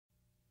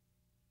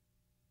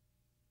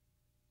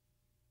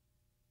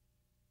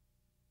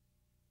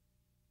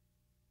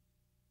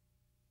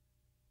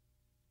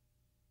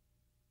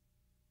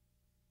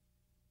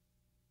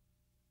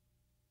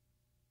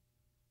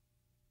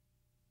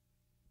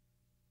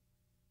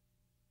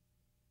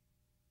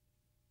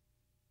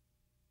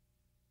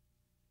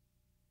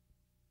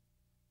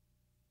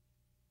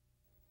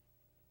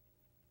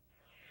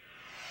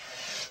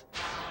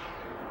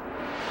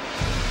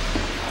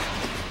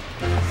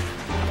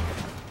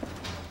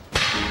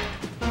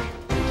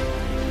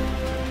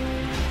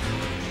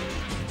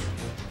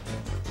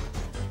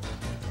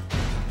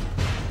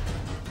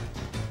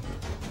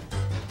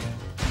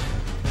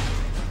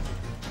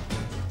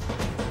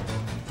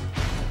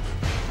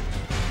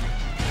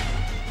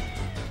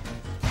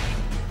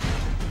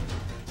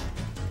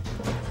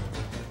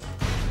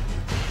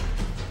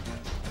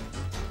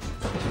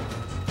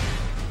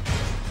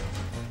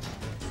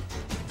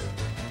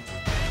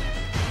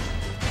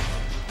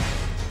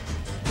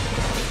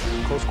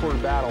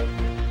close-quarter battle,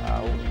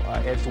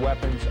 edged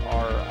weapons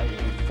are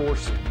a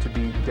force to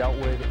be dealt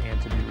with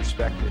and to be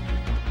respected.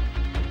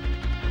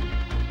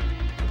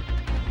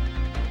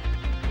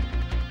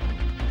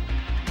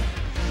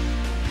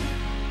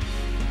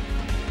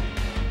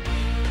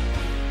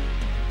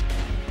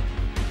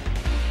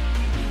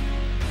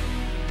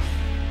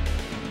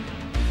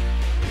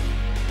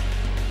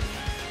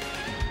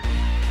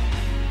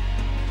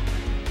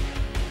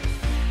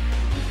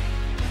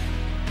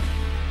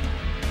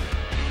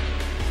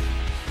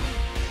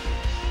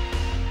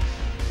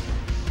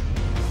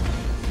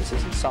 This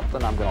isn't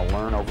something I'm going to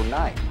learn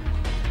overnight.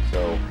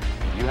 So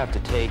you have to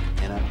take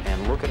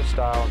and look at a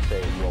style and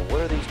say, well,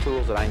 what are these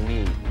tools that I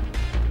need?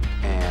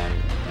 And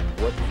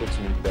what fits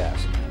me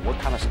best? What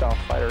kind of style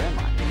fighter am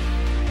I?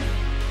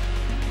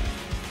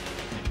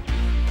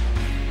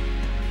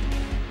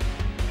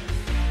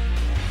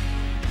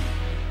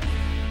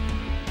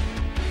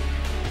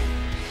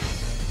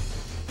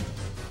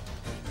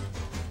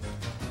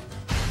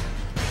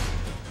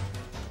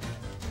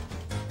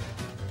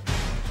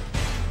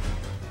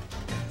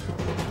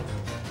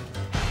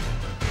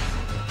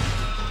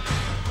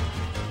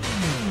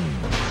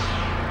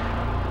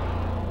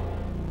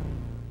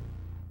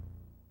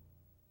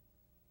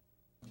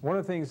 One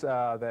of the things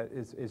that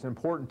is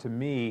important to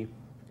me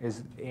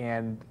is,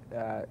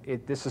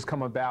 this has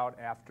come about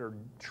after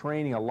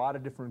training a lot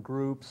of different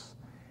groups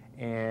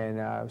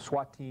and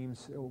SWAT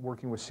teams,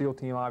 working with SEAL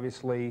team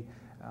obviously,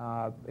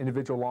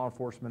 individual law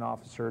enforcement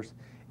officers,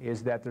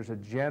 is that there's a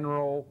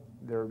general,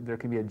 there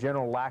can be a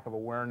general lack of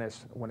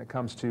awareness when it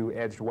comes to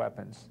edged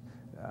weapons.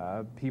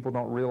 People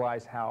don't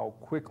realize how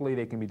quickly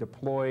they can be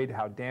deployed,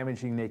 how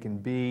damaging they can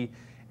be,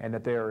 and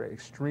that they are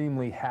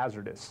extremely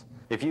hazardous.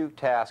 If you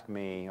task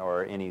me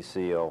or any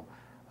SEAL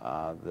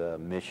the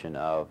mission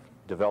of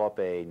develop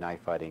a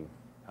knife fighting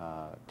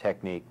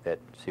technique that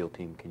SEAL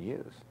team can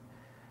use,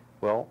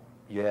 well,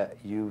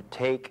 you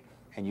take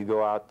and you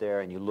go out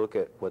there and you look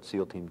at what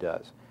SEAL team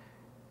does.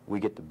 We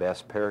get the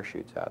best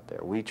parachutes out there.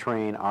 We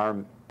train our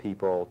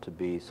people to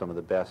be some of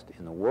the best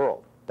in the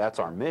world. That's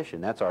our mission.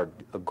 That's our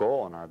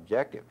goal and our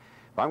objective.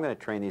 If I'm going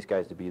to train these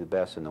guys to be the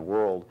best in the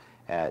world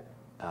at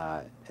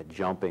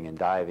jumping and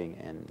diving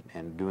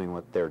and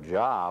doing their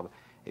job,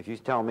 if you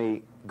tell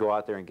me go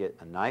out there and get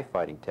a knife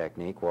fighting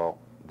technique, well,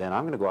 then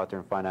I'm going to go out there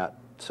and find out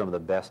some of the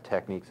best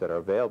techniques that are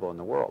available in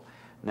the world.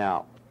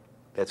 Now,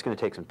 that's going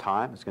to take some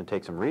time, it's going to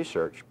take some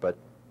research, but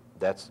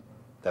that's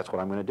what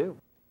I'm going to do.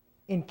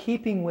 In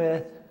keeping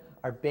with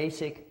our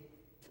basic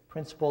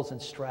principles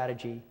and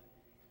strategy,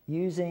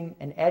 using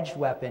an edged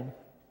weapon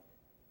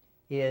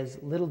is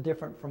little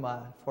different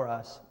for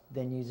us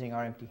than using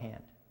our empty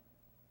hand.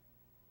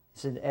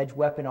 This is an edged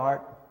weapon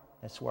art.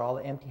 That's where all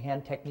the empty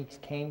hand techniques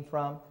came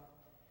from.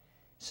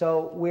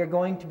 So we're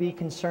going to be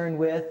concerned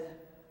with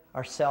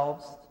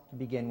ourselves to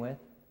begin with,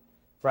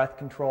 breath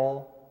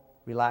control,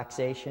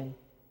 relaxation,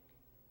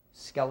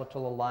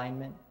 skeletal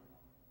alignment,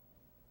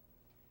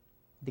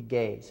 the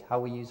gaze,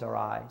 how we use our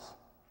eyes.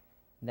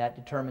 And that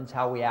determines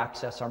how we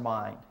access our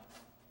mind.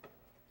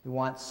 We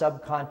want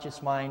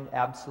subconscious mind,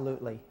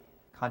 absolutely.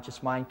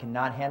 Conscious mind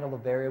cannot handle the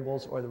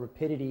variables or the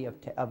rapidity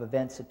of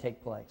events that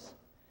take place.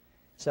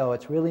 So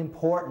it's really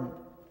important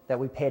that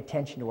we pay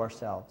attention to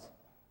ourselves.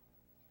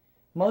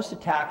 Most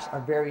attacks are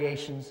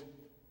variations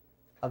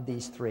of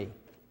these three: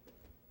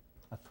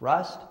 a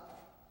thrust,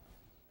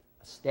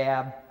 a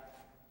stab,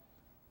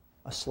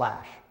 a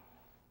slash.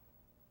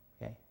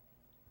 Okay?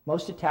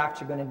 Most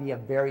attacks are going to be a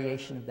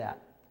variation of that.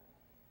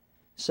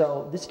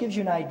 So this gives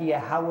you an idea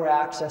how we're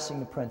accessing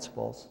the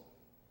principles,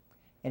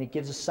 and it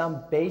gives us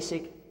some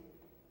basic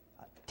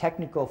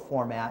technical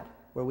format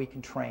where we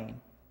can train.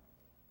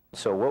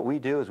 So what we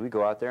do is we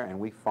go out there and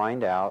we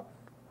find out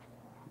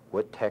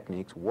what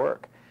techniques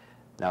work.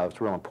 Now,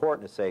 it's real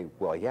important to say,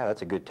 well, yeah,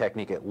 that's a good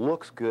technique. It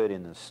looks good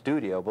in the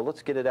studio, but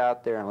let's get it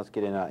out there and let's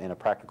get in a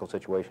practical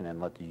situation and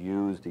let's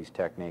use these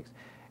techniques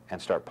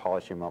and start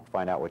polishing them up,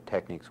 find out what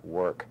techniques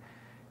work.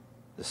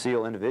 The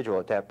SEAL individual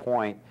at that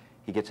point,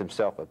 he gets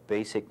himself a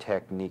basic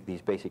technique,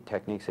 these basic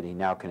techniques that he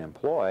now can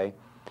employ.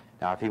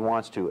 Now, if he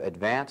wants to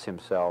advance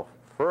himself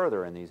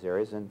further in these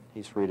areas, then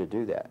he's free to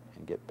do that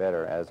and get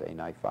better as a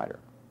knife fighter.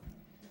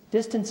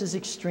 Distance is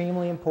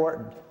extremely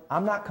important.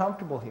 I'm not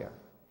comfortable here.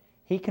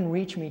 He can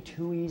reach me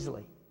too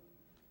easily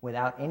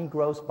without any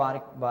gross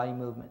body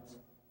movements.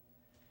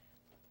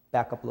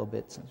 Back up a little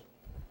bit.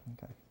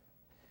 Okay.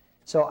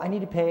 So I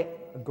need to pay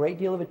a great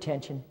deal of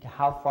attention to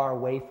how far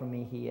away from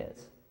me he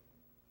is.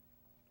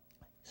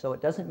 So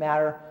it doesn't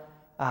matter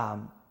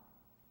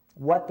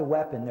what the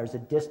weapon, there's a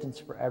distance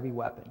for every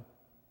weapon.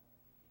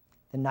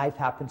 The knife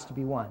happens to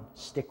be one,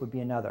 stick would be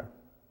another.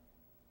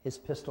 His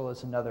pistol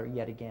is another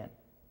yet again.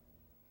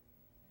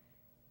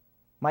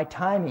 My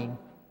timing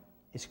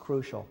is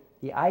crucial.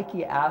 The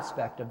Aiki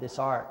aspect of this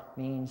art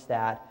means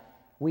that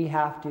we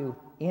have to,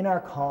 in our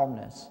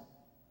calmness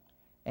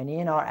and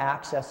in our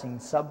accessing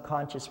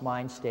subconscious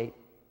mind state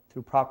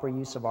through proper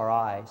use of our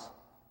eyes,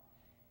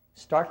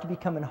 start to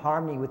become in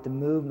harmony with the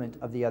movement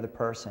of the other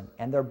person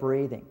and their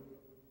breathing.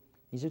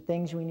 These are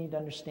things we need to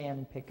understand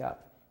and pick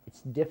up.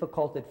 It's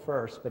difficult at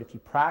first, but if you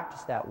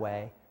practice that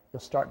way, you'll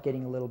start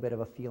getting a little bit of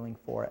a feeling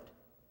for it.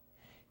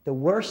 The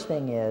worst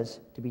thing is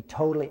to be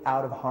totally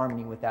out of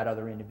harmony with that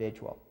other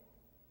individual.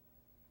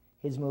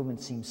 His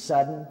movements seem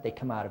sudden, they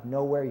come out of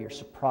nowhere, you're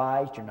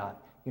surprised, you're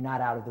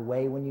not out of the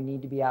way when you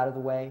need to be out of the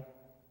way.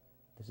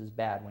 This is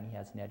bad when he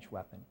has an edged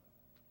weapon,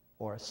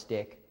 or a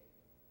stick,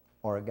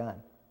 or a gun.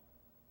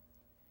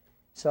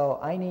 So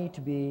I need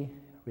to be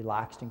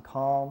relaxed and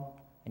calm.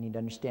 I need to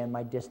understand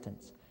my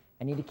distance.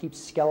 I need to keep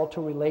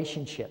skeletal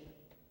relationship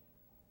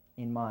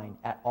in mind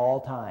at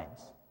all times.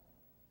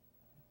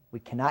 We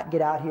cannot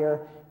get out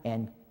here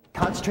and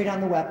concentrate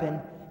on the weapon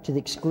to the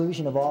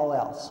exclusion of all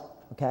else,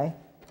 okay?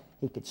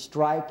 He could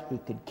strike, he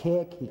could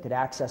kick, he could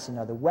access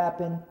another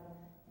weapon,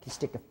 he could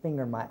stick a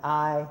finger in my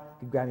eye,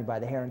 he could grab me by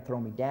the hair and throw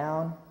me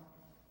down.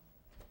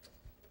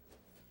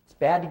 It's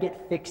bad to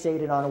get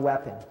fixated on a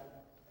weapon.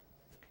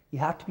 You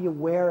have to be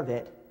aware of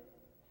it,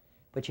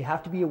 but you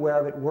have to be aware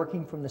of it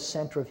working from the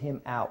center of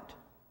him out.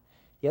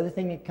 The other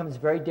thing that becomes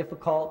very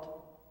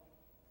difficult,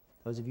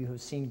 those of you who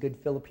have seen good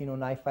Filipino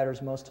knife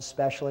fighters most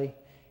especially,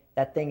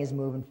 that thing is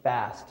moving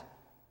fast.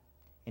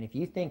 And if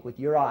you think with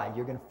your eye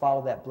you're going to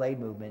follow that blade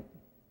movement,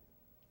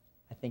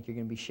 I think you're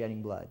going to be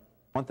shedding blood.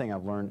 One thing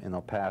I've learned in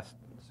the past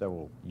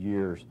several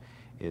years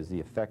is the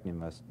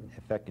effectiveness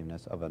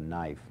of a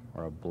knife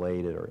or a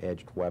bladed or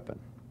edged weapon.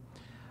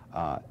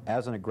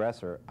 As an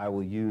aggressor, I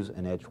will use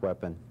an edged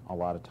weapon a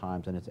lot of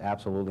times, and it's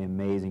absolutely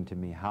amazing to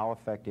me how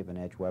effective an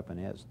edged weapon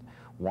is.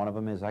 One of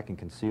them is I can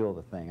conceal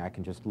the thing. I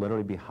can just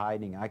literally be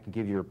hiding. I can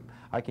give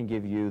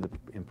you the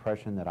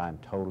impression that I'm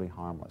totally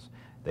harmless.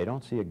 They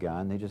don't see a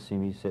gun. They just see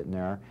me sitting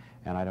there,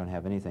 and I don't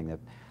have anything.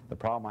 The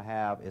problem I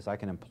have is I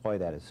can employ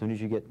that. As soon as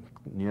you get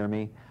near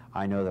me,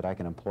 I know that I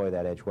can employ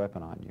that edged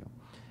weapon on you,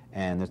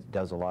 and this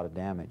does a lot of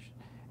damage.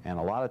 And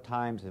a lot of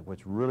times,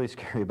 what's really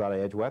scary about an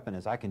edged weapon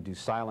is I can do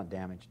silent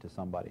damage to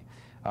somebody.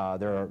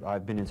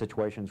 I've been in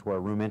situations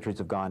where room entries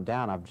have gone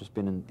down. I've just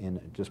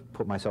been just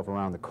put myself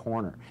around the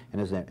corner,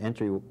 and as the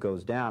entry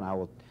goes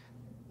down,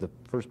 the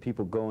first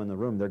people go in the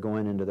room, they're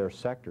going into their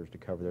sectors to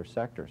cover their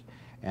sectors.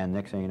 And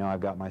next thing you know, I've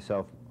got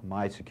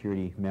my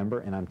security member,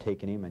 and I'm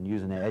taking him and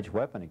using an edged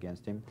weapon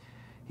against him.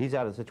 He's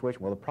out of the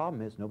situation. Well, the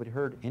problem is nobody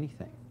heard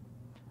anything.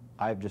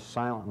 I've just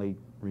silently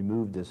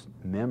removed this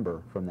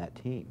member from that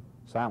team.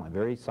 Silent,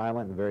 very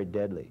silent and very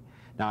deadly.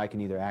 Now I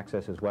can either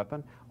access his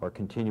weapon or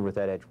continue with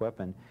that edged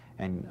weapon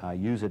and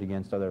use it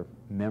against other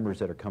members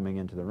that are coming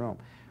into the room.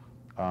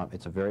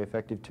 It's a very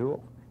effective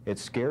tool. It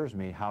scares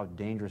me how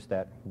dangerous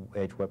that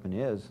edged weapon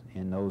is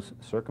in those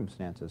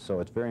circumstances. So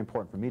it's very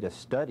important for me to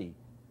study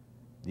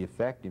the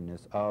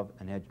effectiveness of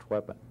an edged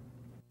weapon.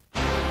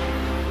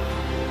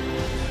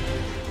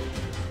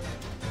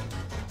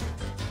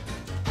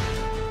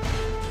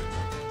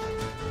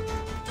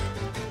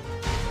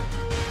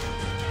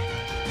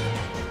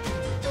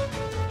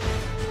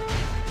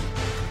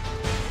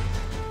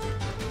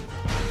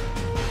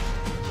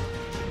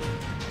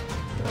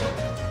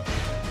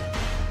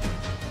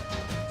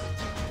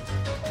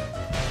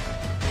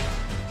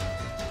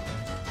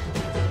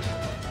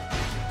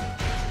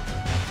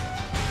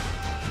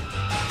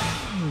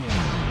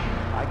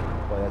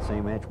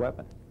 Same edged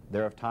weapon.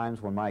 There are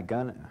times when my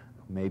gun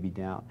may be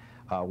down.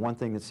 One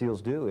thing that SEALs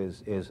do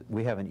is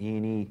we have an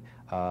E&E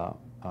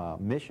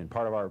mission.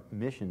 Part of our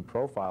mission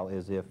profile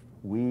is if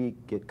we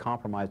get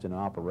compromised in an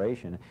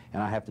operation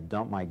and I have to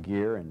dump my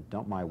gear and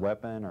dump my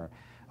weapon, or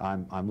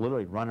I'm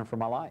literally running for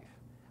my life.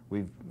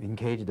 We've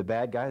engaged the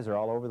bad guys, they're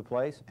all over the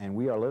place, and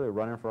we are literally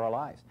running for our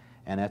lives.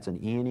 And that's an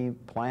E&E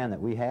plan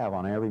that we have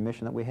on every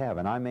mission that we have.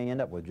 And I may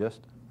end up with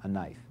just a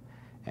knife,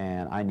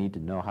 and I need to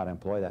know how to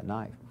employ that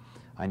knife.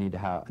 I need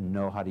to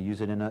know how to use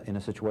it in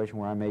a situation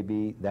where I may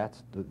be,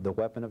 that's the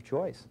weapon of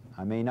choice.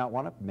 I may not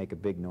want to make a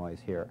big noise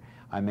here.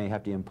 I may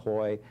have to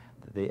employ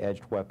the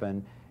edged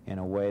weapon in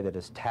a way that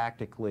is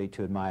tactically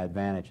to my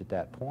advantage at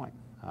that point.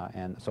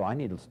 And so I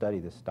need to study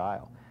this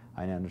style.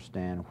 I need to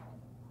understand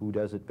who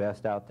does it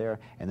best out there,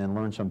 and then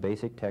learn some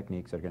basic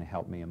techniques that are going to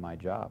help me in my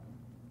job.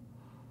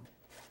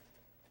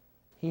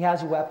 He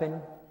has a weapon.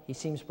 He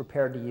seems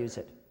prepared to use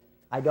it.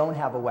 I don't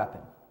have a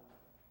weapon.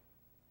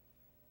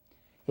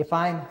 If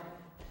I'm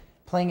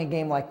playing a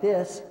game like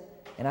this,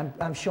 and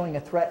I'm showing a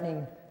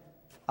threatening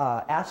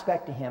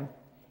aspect to him,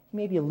 he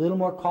may be a little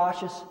more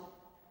cautious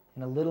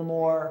and a little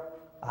more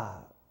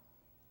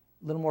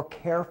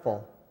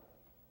careful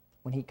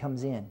when he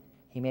comes in.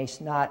 He may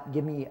not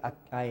give me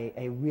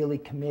a really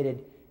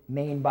committed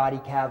main body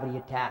cavity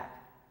attack.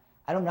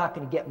 I'm not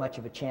going to get much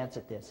of a chance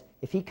at this.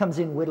 If he comes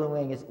in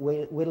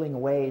whittling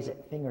away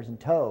at fingers and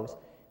toes,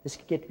 this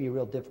could get to be a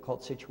real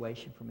difficult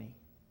situation for me.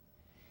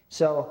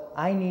 So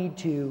I need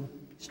to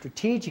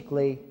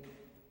strategically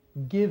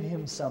give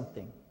him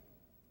something.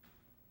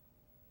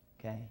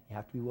 Okay? You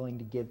have to be willing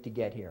to give to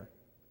get here.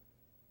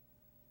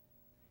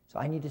 So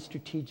I need to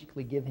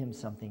strategically give him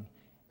something.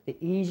 The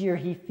easier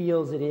he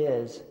feels it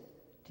is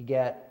to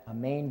get a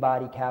main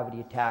body cavity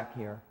attack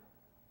here,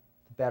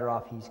 the better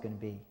off he's going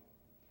to be.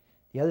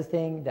 The other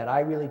thing that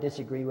I really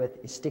disagree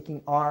with is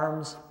sticking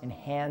arms and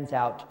hands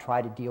out to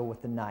try to deal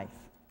with the knife.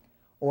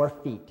 or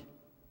feet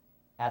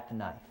at the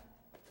knife.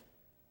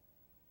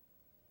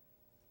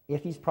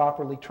 If he's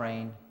properly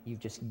trained, you've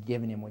just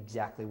given him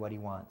exactly what he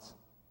wants.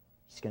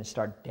 He's going to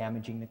start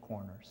damaging the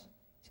corners.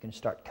 He's going to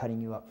start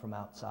cutting you up from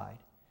outside.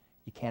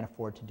 You can't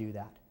afford to do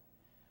that.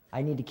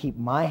 I need to keep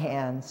my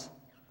hands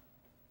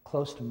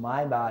close to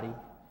my body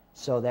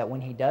so that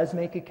when he does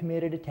make a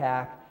committed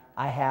attack,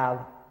 I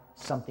have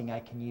something I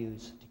can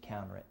use to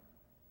counter it.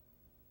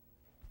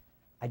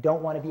 I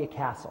don't want to be a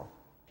castle.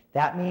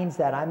 That means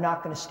that I'm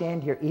not going to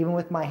stand here, even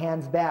with my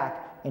hands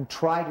back, and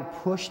try to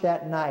push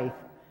that knife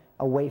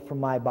away from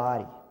my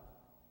body,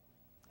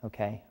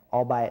 okay,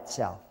 all by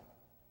itself.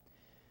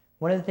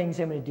 One of the things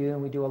I'm going to do,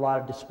 and we do a lot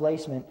of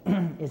displacement,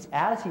 is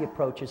as he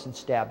approaches and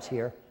stabs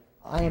here,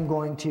 I am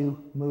going to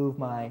move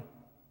my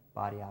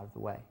body out of the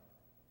way.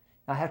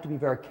 Now, I have to be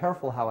very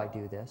careful how I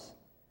do this.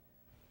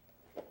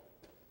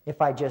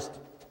 If I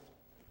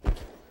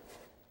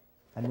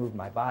moved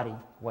my body,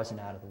 wasn't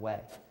out of the way.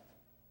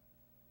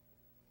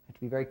 I have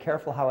to be very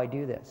careful how I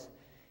do this.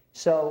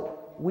 So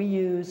we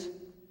use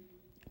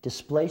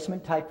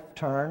displacement type of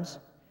turns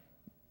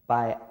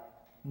by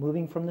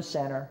moving from the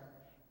center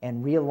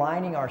and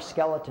realigning our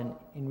skeleton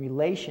in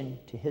relation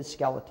to his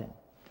skeleton,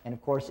 and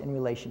of course in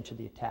relation to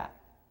the attack.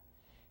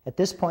 At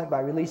this point,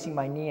 by releasing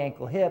my knee,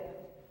 ankle, hip,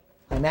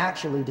 I'm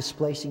actually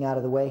displacing out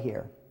of the way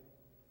here.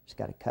 Just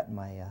got to cut in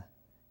my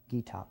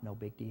gi top, no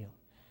big deal.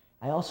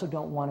 I also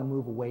don't want to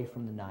move away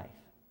from the knife.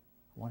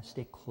 I want to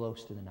stay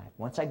close to the knife.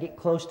 Once I get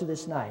close to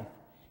this knife,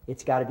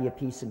 it's got to be a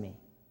piece of me.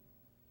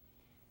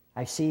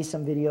 I see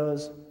some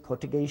videos,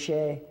 kote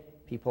geisha,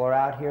 people are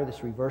out here,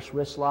 this reverse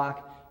wrist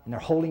lock, and they're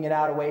holding it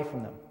out away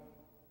from them.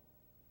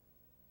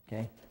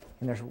 Okay?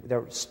 And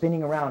they're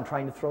spinning around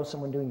trying to throw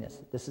someone doing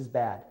this. This is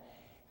bad.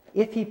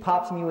 If he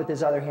pops me with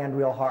his other hand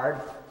real hard,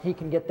 he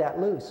can get that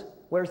loose.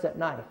 Where's that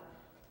knife?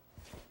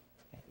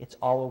 Okay. It's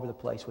all over the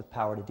place with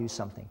power to do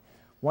something.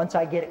 Once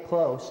I get it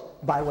close,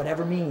 by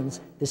whatever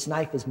means, this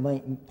knife is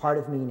part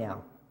of me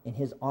now, and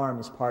his arm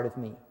is part of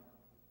me.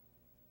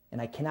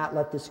 And I cannot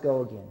let this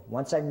go again.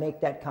 Once I make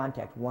that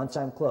contact, once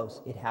I'm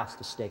close, it has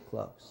to stay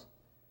close.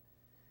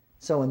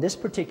 So in this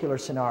particular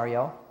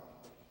scenario,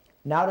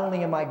 not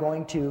only am I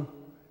going to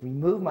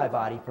remove my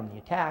body from the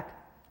attack,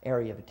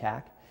 area of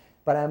attack,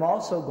 but I'm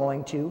also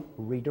going to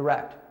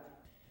redirect.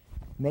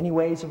 Many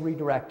ways of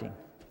redirecting.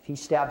 If he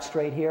stabs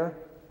straight here,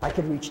 I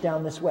could reach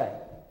down this way.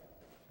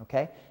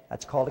 Okay?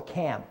 That's called a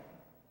cam.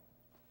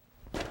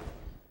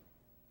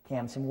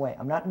 Cams him away.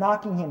 I'm not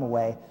knocking him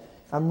away.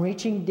 I'm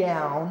reaching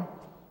down.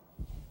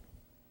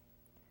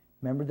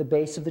 Remember the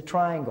base of the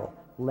triangle,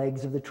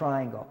 legs of the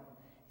triangle.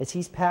 As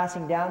he's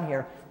passing down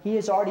here, he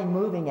is already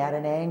moving at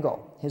an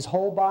angle. His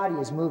whole body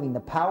is moving. The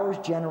power is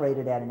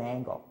generated at an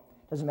angle.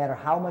 Doesn't matter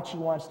how much he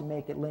wants to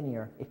make it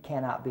linear, it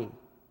cannot be.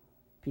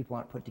 People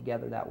aren't put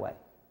together that way.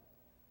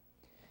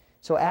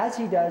 So as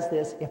he does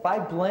this, if I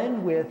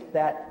blend with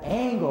that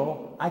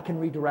angle, I can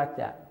redirect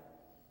that.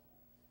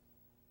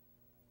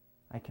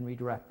 I can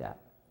redirect that.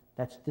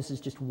 This is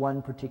just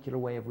one particular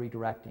way of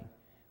redirecting.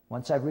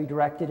 Once I've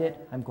redirected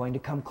it, I'm going to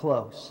come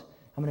close.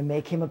 I'm going to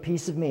make him a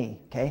piece of me,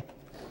 okay?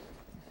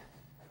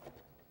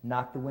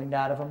 Knock the wind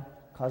out of him,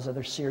 cause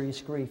other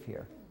serious grief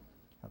here,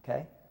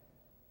 okay?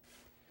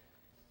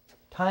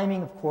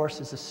 Timing, of course,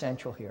 is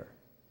essential here.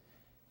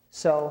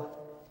 So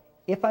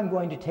if I'm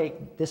going to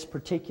take this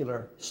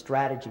particular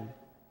strategy,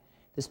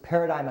 this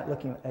paradigm at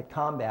looking at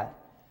combat,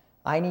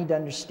 I need to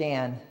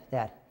understand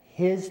that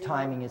his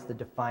timing is the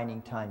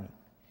defining timing.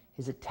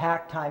 His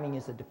attack timing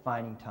is the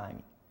defining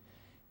timing.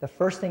 The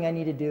first thing I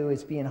need to do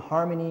is be in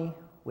harmony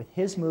with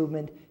his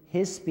movement,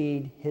 his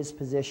speed, his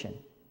position.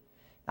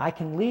 I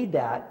can lead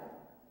that,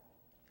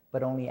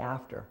 but only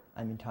after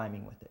I'm in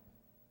timing with it.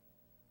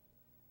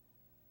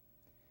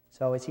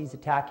 So as he's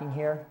attacking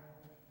here,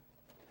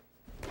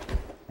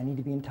 I need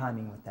to be in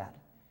timing with that.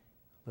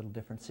 A little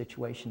different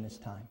situation this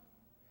time.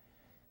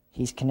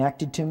 He's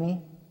connected to me.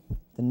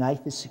 The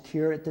knife is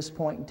secure at this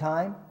point in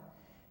time.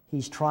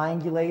 He's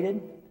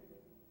triangulated.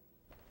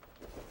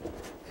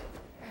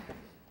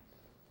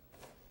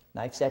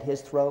 Knife's at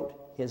his throat.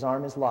 His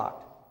arm is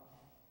locked.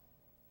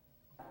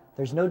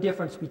 There's no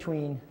difference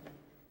between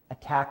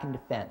attack and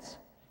defense.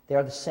 They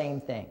are the same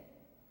thing.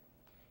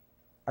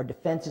 Our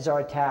defense is our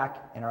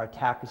attack, and our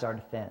attack is our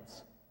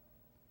defense.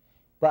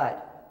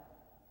 But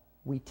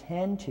we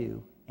tend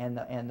to, and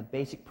the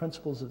basic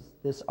principles of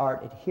this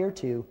art adhere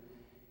to,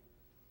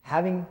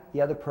 having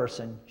the other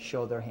person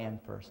show their hand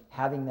first,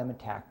 having them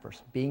attack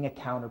first, being a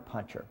counter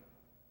puncher.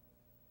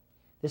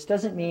 This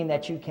doesn't mean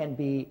that you can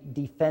be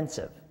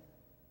defensive.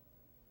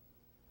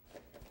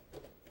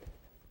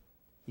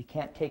 You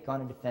can't take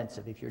on a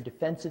defensive. If you're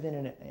defensive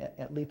in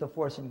a lethal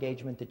force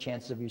engagement, the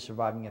chances of you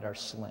surviving it are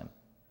slim.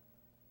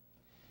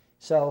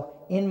 So,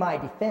 in my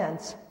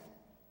defense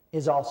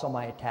is also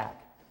my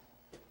attack.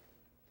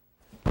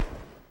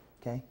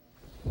 Okay?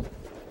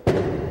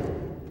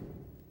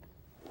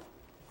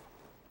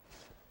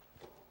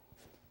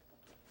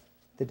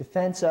 The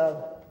defense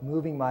of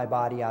moving my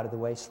body out of the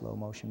way, slow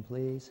motion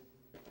please.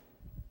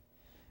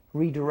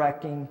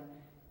 Redirecting,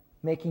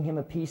 making him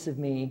a piece of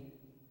me,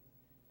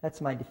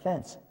 That's my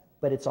defense,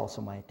 but it's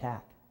also my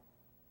attack.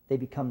 They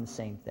become the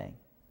same thing.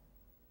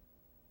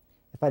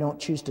 If I don't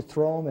choose to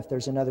throw him, if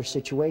there's another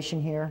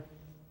situation here,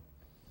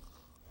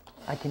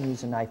 I can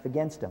use a knife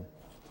against him.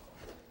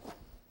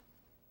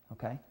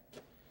 Okay?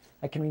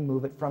 I can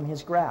remove it from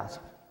his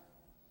grasp.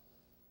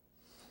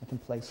 I can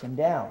place him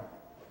down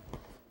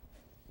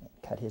and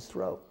cut his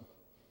throat.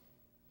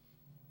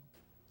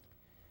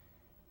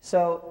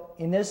 So,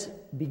 in this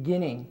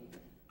beginning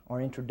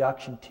or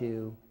introduction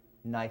to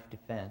knife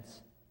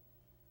defense,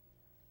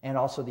 and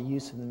also the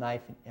use of the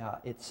knife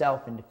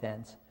itself in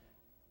defense,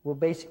 we'll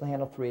basically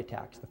handle 3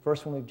 attacks. The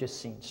first one we've just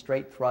seen,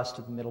 straight thrust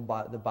to the middle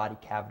the body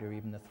cavity or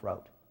even the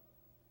throat.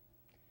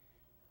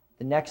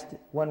 The next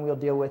one we'll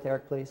deal with,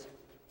 Eric, please,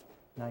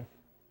 knife,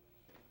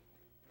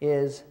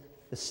 is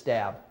the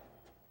stab.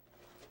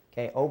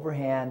 Okay,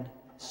 overhand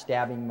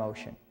stabbing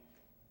motion.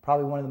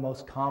 Probably one of the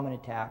most common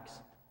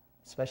attacks,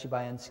 especially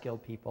by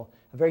unskilled people.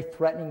 A very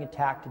threatening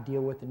attack to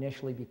deal with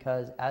initially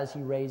because as he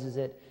raises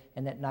it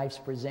and that knife's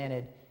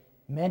presented,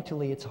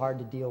 mentally it's hard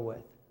to deal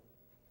with.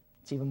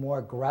 It's even more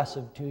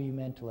aggressive to you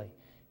mentally.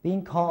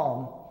 Being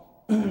calm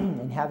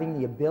and having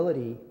the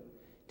ability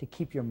to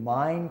keep your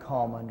mind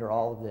calm under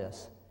all of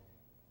this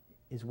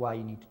is why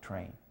you need to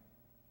train.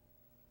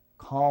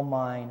 Calm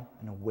mind,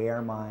 an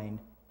aware mind,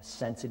 a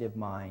sensitive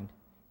mind.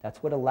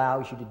 That's what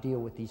allows you to deal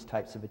with these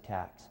types of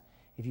attacks.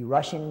 If you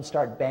rush in and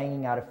start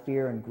banging out of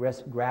fear and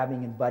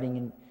grabbing and butting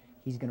in,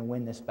 he's going to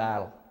win this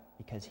battle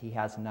because he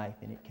has a knife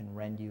and it can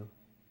rend you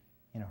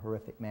in a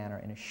horrific manner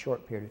in a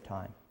short period of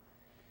time.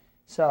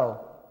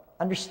 So,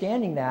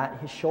 understanding that,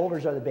 his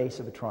shoulders are the base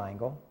of a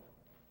triangle.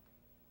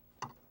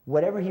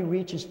 Whatever he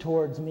reaches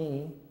towards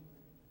me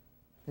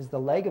is the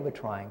leg of a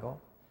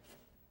triangle.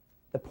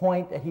 The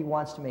point that he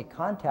wants to make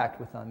contact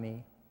with on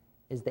me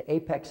is the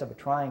apex of a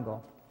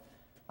triangle.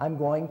 I'm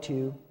going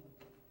to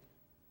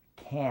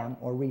cam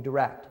or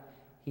redirect.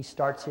 He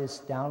starts his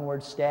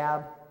downward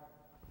stab.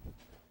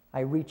 I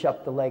reach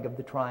up the leg of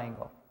the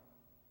triangle.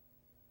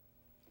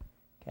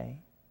 Okay?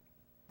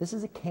 This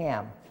is a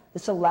cam.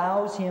 This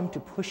allows him to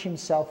push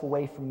himself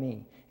away from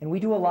me. And we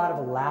do a lot of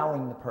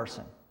allowing the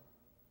person.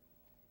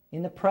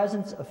 In the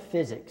presence of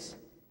physics,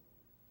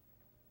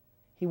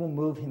 he will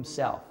move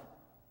himself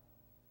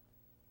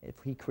if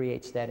he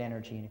creates that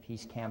energy and if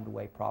he's cammed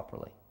away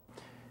properly.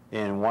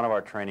 In one of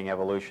our training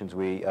evolutions,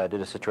 we did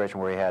a situation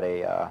where we had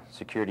a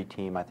security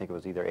team. I think it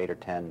was either 8 or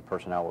 10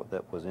 personnel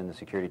that was in the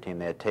security team.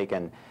 They had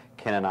taken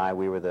Ken and I.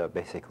 We were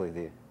basically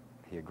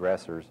the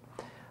aggressors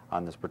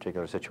on this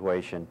particular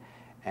situation.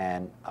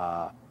 And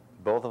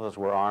both of us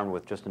were armed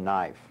with just a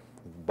knife.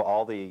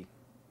 All the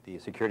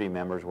security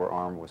members were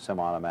armed with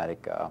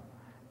semi-automatic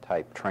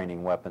type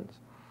training weapons.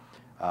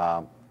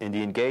 In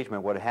the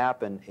engagement, what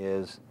happened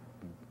is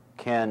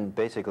Ken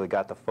basically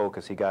got the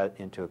focus. He got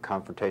into a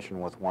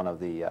confrontation with one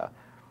of the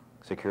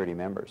security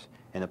members.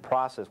 In the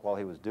process, while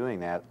he was doing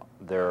that,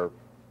 their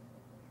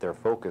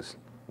focus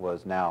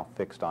was now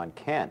fixed on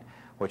Ken,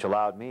 which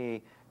allowed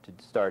me to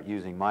start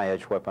using my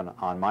edge weapon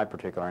on my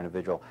particular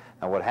individual.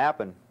 Now what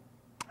happened,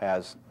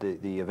 as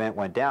the event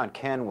went down,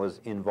 Ken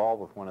was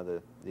involved with one of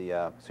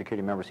the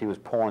security members. He was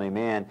pulling him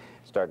in,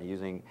 started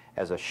using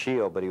as a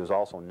shield, but he was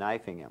also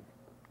knifing him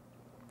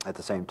at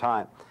the same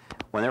time.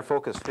 When their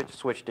focus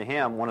switched to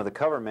him, one of the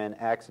cover men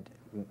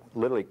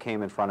literally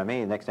came in front of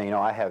me. Next thing you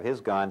know, I have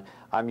his gun.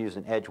 I'm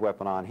using edge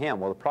weapon on him.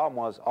 Well, the problem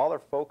was all their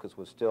focus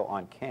was still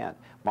on Ken.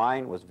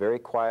 Mine was very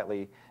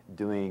quietly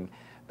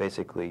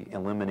basically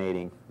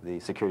eliminating the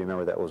security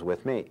member that was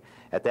with me.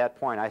 At that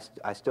point,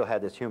 I still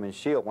had this human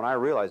shield. When I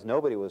realized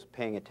nobody was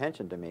paying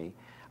attention to me,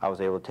 I was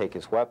able to take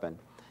his weapon.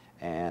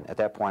 And at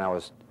that point, I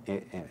was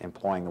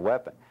employing the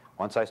weapon.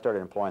 Once I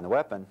started employing the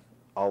weapon,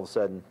 all of a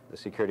sudden, the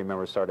security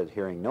members started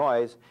hearing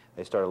noise.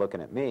 They started looking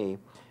at me,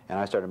 and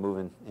I started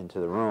moving into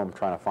the room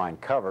trying to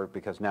find cover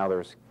because now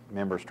there's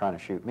members trying to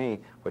shoot me,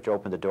 which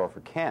opened the door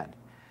for Ken.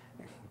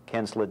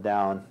 Ken slid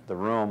down the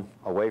room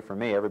away from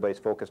me. Everybody's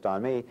focused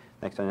on me.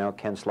 Next thing you know,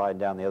 Ken slid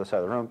down the other side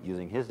of the room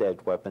using his edge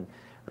weapon,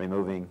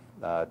 removing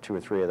 2 or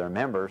 3 of their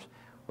members,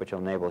 which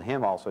enabled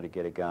him also to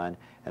get a gun.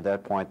 At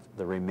that point,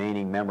 the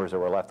remaining members that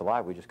were left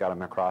alive, we just got them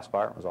in a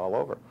crossfire. It was all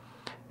over.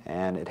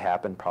 And it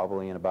happened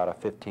probably in about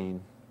a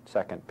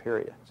 15-second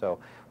period. So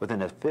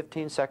within a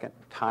 15-second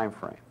time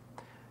frame,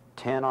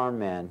 10 armed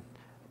men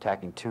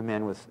attacking 2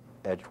 men with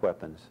edged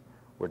weapons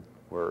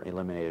were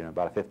eliminated in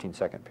about a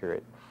 15-second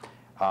period.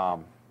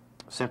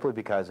 Simply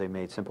because they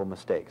made simple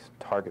mistakes.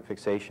 Target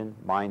fixation,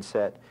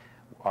 mindset.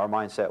 Our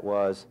mindset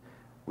was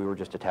we were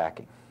just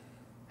attacking.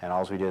 And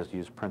all we did is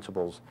use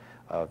principles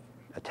of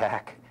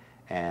attack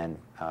and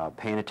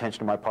paying attention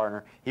to my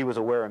partner. He was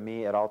aware of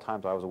me at all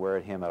times. I was aware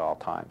of him at all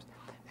times.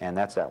 And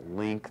that's that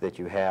link that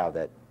you have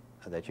that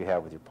you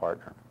have with your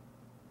partner.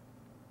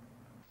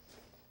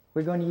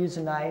 We're going to use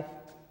a knife,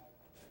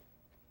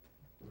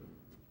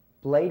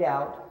 blade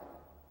out,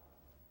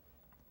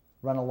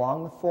 run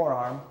along the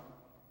forearm,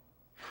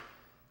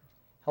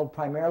 held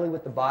primarily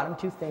with the bottom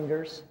 2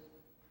 fingers,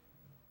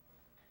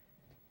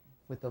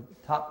 with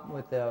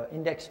the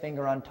index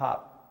finger on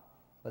top.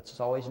 Let's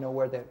always know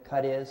where the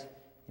cut is,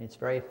 and it's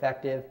very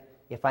effective.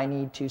 If I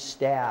need to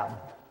stab,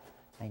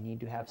 I need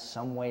to have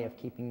some way of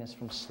keeping this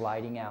from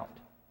sliding out.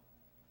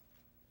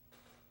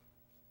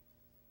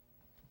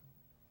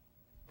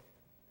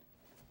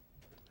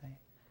 Okay.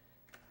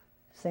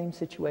 Same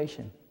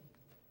situation.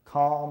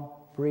 Calm,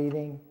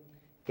 breathing,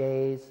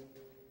 gaze.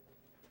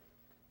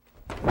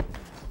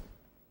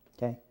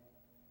 Okay.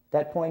 At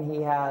that point,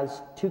 he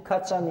has 2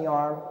 cuts on the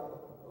arm,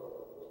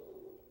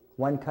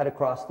 1 cut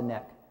across the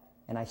neck,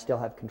 and I still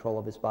have control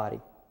of his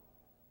body.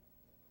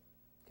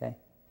 Okay.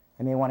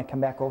 I may want to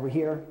come back over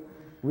here,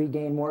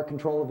 regain more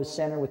control of his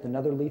center with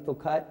another lethal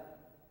cut.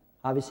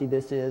 Obviously,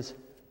 this is,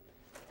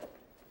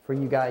 for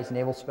you guys,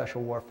 naval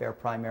special warfare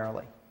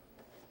primarily.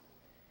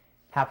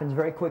 Happens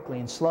very quickly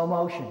in slow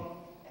motion.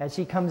 As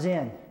he comes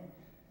in,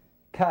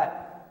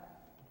 cut,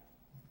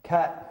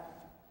 cut,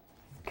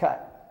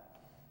 cut.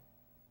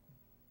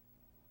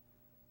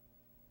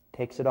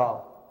 Takes it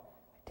all.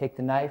 I take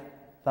the knife,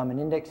 thumb and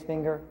index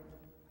finger,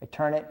 I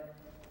turn it,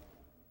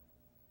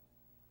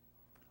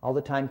 all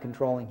the time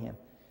controlling him.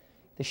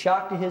 The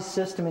shock to his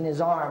system in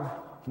his arm,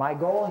 my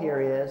goal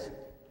here is,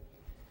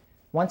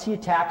 once he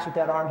attacks with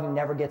that arm, he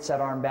never gets that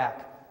arm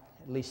back,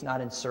 at least not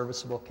in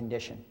serviceable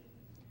condition.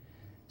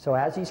 So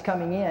as he's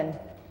coming in,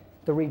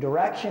 the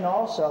redirection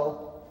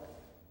also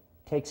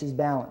takes his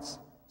balance.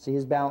 See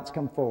his balance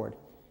come forward.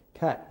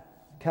 Cut,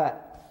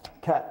 cut,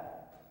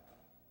 cut.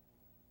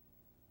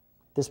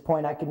 At this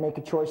point, I could make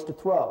a choice to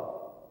throw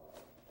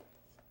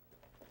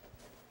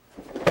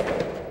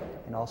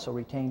and also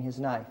retain his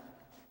knife.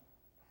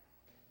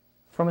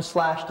 From a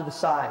slash to the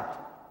side,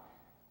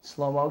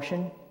 slow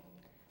motion.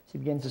 As he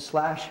begins to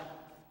slash,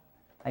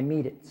 I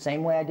meet it.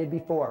 Same way I did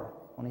before.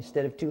 Only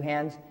instead of 2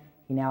 hands,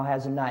 he now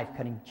has a knife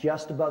cutting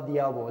just above the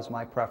elbow is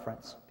my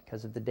preference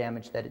because of the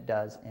damage that it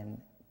does and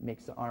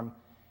makes the arm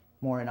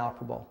more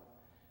inoperable.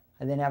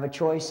 I then have a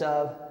choice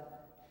of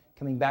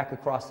coming back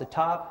across the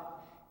top,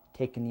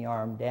 taking the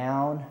arm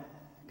down,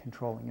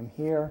 controlling him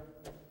here,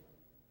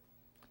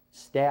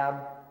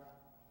 stab,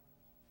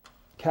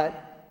 cut.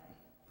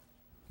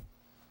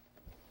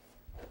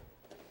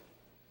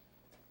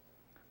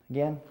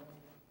 Again,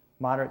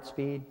 moderate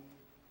speed.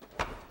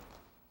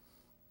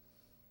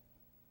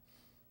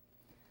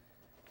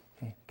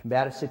 Okay,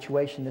 combative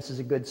situation, this is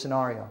a good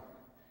scenario.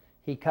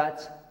 He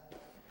cuts,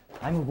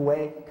 I move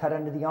away, cut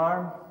under the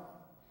arm,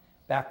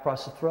 back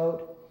across the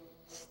throat,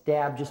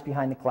 stab just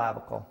behind the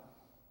clavicle.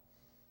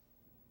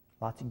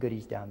 Lots of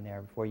goodies down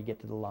there before you get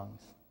to the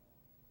lungs.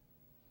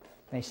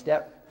 Nice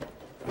step,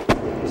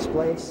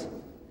 displace,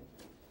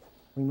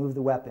 remove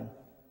the weapon.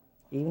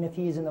 Even if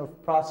he's in the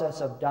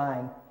process of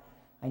dying,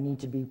 I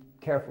need to be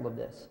careful of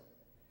this.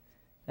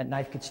 That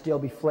knife could still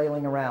be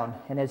flailing around.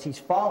 And as he's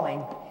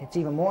falling, it's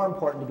even more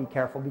important to be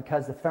careful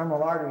because the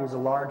femoral artery is a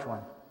large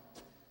one.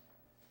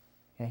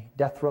 Okay?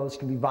 Death throes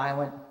can be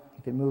violent.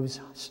 If it moves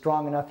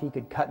strong enough, he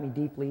could cut me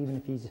deeply, even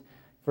if he's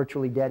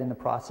virtually dead in the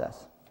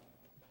process.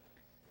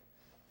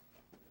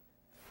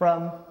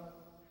 From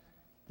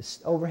this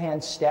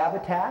overhand stab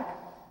attack,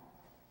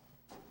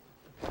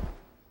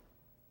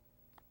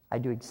 I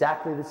do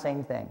exactly the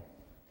same thing.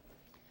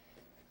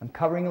 I'm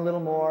covering a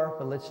little more,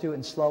 but let's do it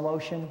in slow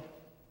motion,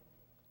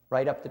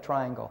 right up the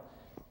triangle.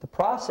 The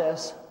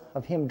process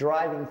of him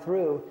driving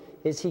through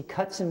is he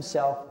cuts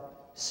himself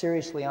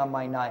seriously on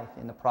my knife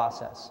in the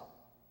process.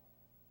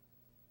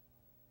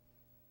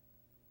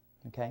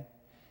 Okay?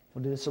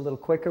 We'll do this a little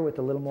quicker with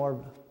a little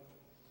more.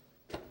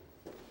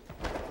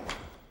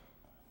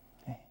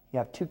 Okay. You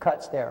have 2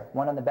 cuts there,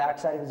 one on the back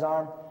side of his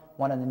arm,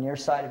 one on the near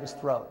side of his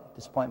throat. At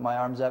this point, my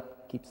arm's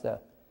up, keeps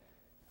the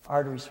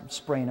arteries from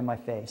spraying in my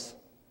face.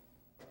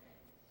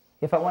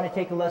 If I want to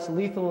take a less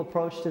lethal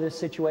approach to this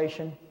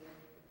situation,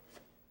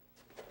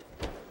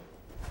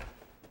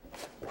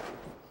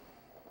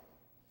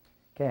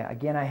 okay,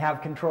 again, I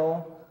have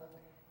control.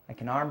 I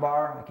can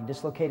armbar, I can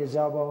dislocate his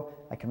elbow,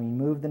 I can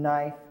remove the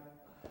knife.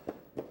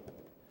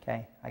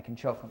 Okay, I can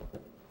choke him.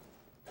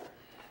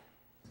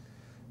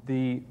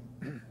 The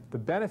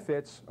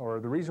benefits, or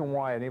the reason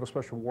why a naval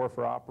special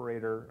warfare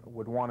operator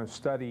would want to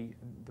study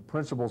the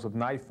principles of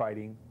knife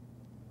fighting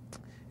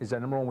is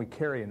that, number one, we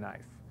carry a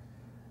knife.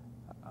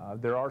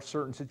 There are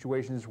certain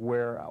situations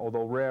where,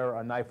 although rare,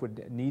 a knife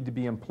would need to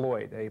be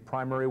employed. A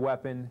primary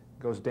weapon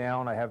goes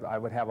down. I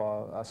would have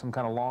some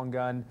kind of long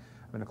gun.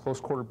 I'm in a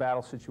close quarter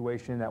battle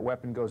situation. That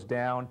weapon goes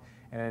down,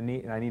 and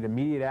I need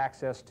immediate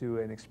access to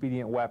an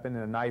expedient weapon,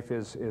 and a knife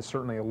is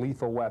certainly a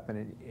lethal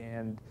weapon,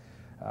 and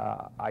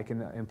I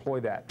can employ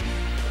that. Keep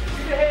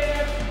your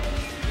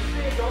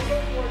hand. Don't go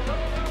for it.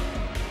 No.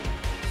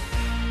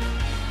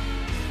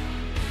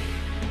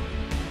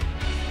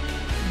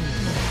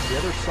 The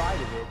other side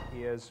of it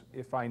is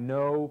if I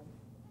know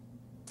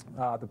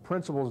the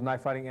principles of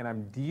knife fighting and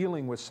I'm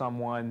dealing with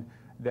someone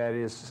that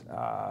is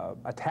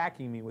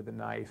attacking me with a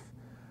knife,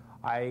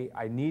 I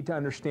need to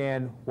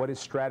understand what his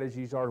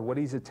strategies are, what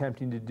he's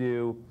attempting to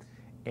do,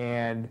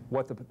 and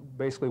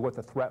basically what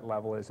the threat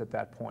level is at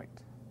that point.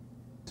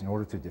 In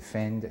order to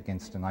defend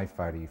against a knife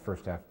fighter, you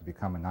first have to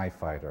become a knife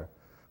fighter.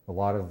 A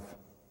lot of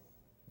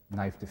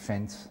knife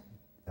defense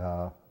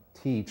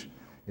teach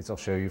is I'll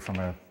show you from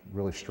a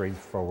really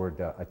straightforward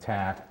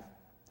attack,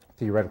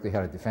 theoretically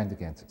how to defend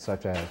against it,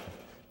 such as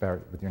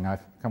with your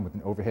knife, come with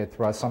an overhead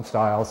thrust. Some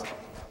styles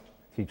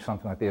teach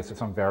something like this or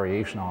some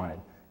variation on it.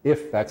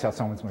 If that's how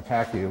someone's going to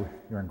attack you,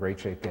 you're in great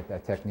shape to get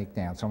that technique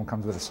down. Someone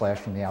comes with a slash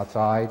from the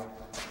outside,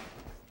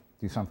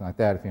 do something like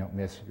that. If you don't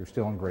miss, you're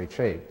still in great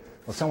shape.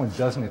 Well, if someone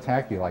doesn't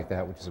attack you like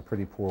that, which is a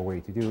pretty poor way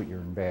to do it,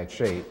 you're in bad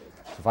shape.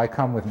 So if I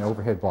come with an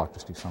overhead block,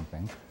 just do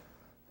something.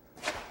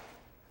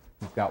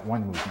 You've got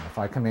one movement. If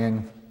I come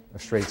in a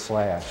straight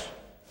slash,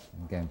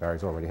 again,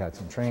 Barry's already had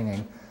some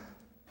training.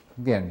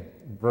 Again,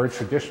 very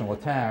traditional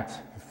attacks,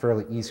 a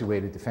fairly easy way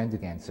to defend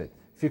against it.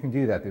 If you can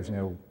do that, there's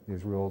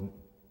real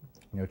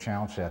no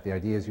challenge to that. The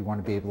idea is you want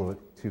to be able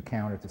to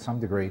counter to some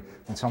degree.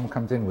 When someone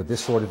comes in with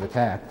this sort of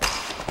attack,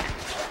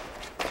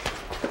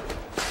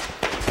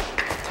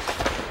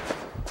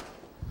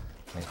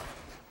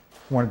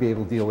 you want to be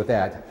able to deal with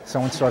that.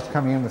 Someone starts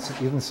coming in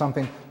with even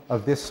something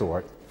of this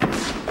sort.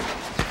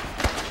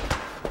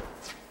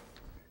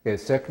 Okay, the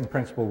second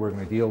principle we're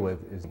going to deal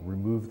with is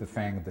remove the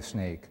fang of the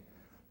snake.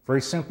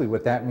 Very simply,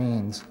 what that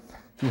means,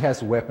 he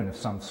has a weapon of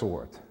some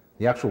sort.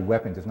 The actual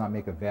weapon does not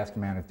make a vast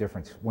amount of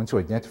difference. Once you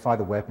identify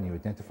the weapon, you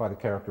identify the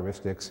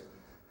characteristics,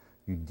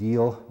 you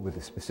deal with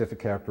the specific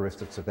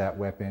characteristics of that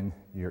weapon,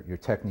 your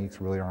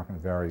techniques really aren't going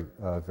to vary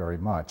very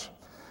much.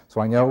 So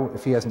I know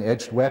if he has an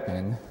edged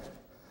weapon,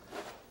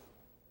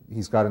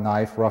 he's got a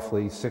knife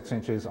roughly 6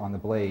 inches on the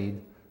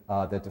blade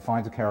that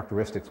defines the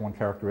characteristics. One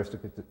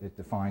characteristic it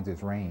defines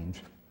is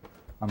range.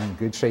 I'm in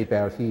good shape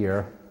out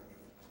here,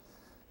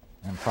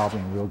 and probably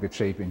in real good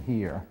shape in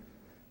here.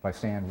 If I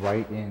stand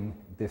right in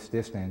this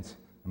distance,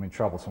 I'm in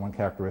trouble. So one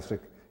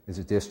characteristic is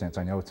a distance.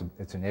 I know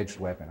it's an edged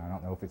weapon. I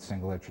don't know if it's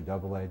single-edged or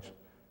double-edged. It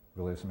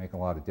really doesn't make a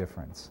lot of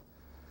difference.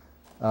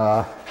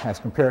 As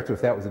compared to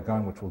if that was a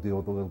gun, which we'll deal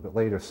with a little bit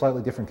later,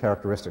 slightly different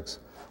characteristics.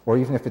 Or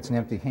even if it's an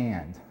empty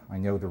hand, I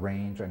know the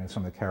range, I know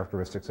some of the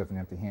characteristics of an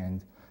empty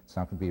hand. It's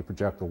not going to be a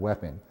projectile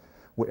weapon.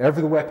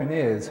 Whatever the weapon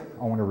is,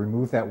 I want to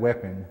remove that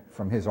weapon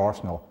from his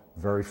arsenal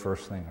very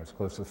first thing, or as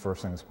close to the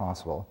first thing as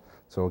possible.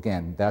 So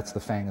again, that's the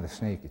fang of the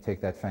snake. You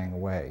take that fang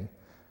away.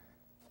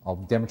 I'll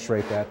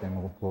demonstrate that,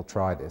 then we'll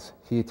try this.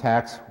 He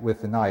attacks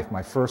with the knife.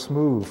 My first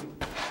move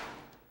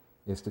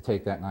is to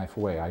take that knife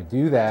away. I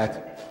do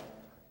that.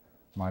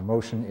 My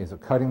motion is a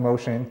cutting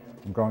motion.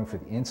 I'm going for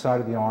the inside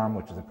of the arm,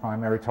 which is the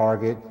primary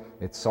target.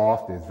 It's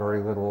soft. There's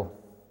very little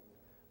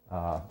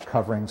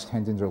coverings,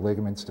 tendons, or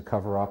ligaments to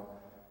cover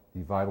up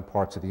the vital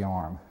parts of the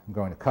arm. I'm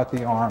going to cut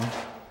the arm,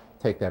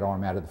 take that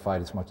arm out of the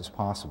fight as much as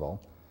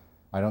possible.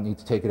 I don't need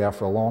to take it out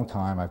for a long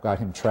time. I've got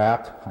him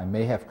trapped. I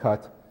may have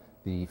cut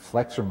the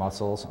flexor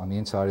muscles on the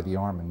inside of the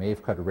arm and may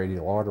have cut a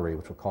radial artery,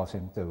 which will cause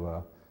him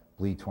to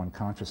bleed to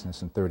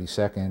unconsciousness in 30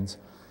 seconds.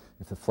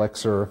 If the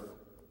flexor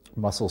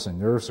muscles and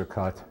nerves are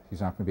cut, he's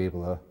not going to be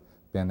able to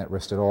bend that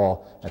wrist at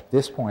all. At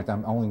this point,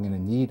 I'm only going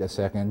to need a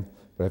second,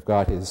 but I've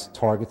got his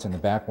targets in the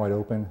back wide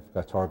open. I've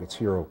got targets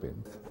here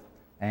open.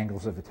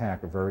 Angles of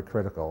attack are very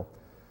critical.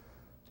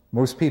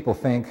 Most people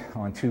think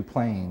on two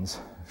planes,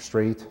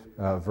 straight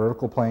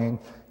vertical plane,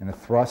 and the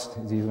thrust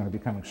is either going to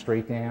be coming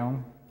straight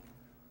down.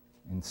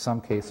 In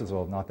some cases,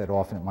 or not that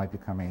often, it might be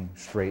coming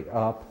straight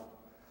up,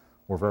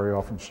 or very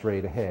often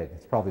straight ahead.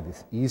 It's probably the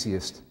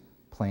easiest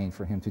plane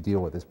for him to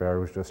deal with, as Barry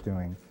was just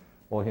doing.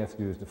 All he has to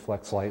do is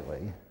deflect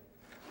slightly.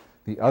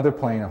 The other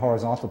plane, a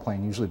horizontal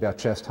plane, usually about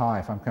chest high,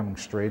 if I'm coming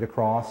straight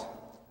across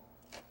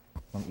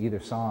from either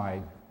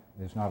side,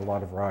 there's not a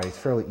lot of variety. It's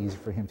fairly easy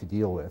for him to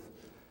deal with.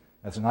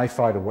 As a knife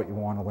fighter, what you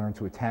want to learn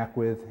to attack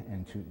with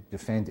and to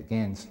defend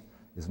against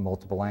is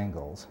multiple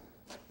angles.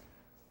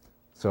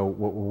 So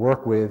what we'll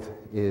work with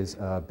is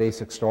a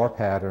basic star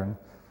pattern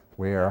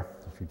where,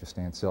 if you just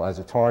stand still, as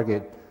a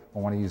target, I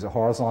want to use a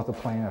horizontal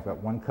plane. I've got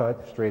one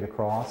cut straight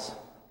across,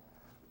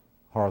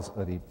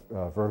 the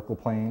vertical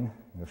plane,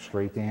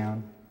 straight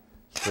down,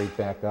 straight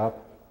back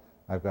up.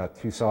 I've got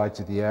two sides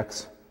of the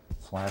X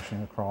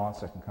slashing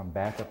across. I can come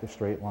back up the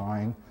straight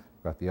line.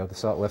 I've got the other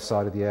side, left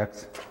side of the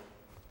X,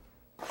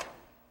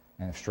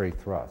 and a straight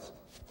thrust.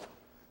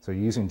 So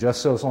using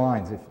just those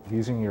lines, if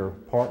using your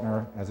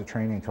partner as a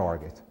training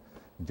target,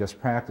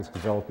 just practice,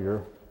 develop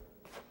your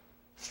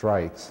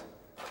strikes.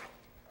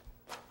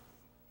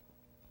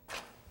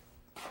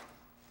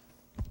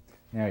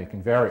 Now you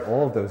can vary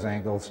all of those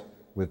angles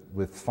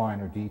with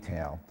finer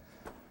detail.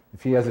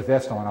 If he has a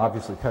vest on,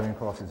 obviously cutting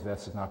across his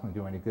vest is not going to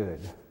do any good.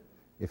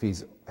 If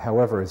he's,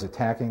 however, is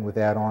attacking with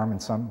that arm in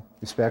some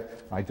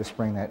respect, I just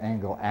bring that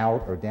angle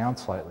out or down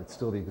slightly. It's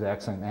still the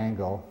exact same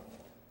angle,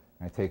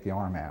 and I take the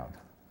arm out.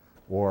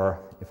 Or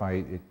if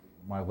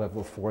my level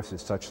of force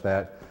is such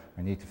that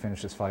I need to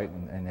finish this fight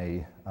and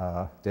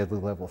a deadly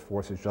level of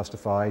force is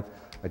justified,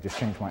 I just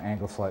change my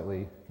angle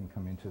slightly and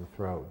come into the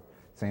throat.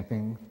 Same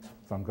thing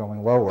if I'm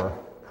going lower,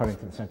 cutting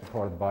to the center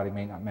part of the body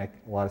may not make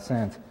a lot of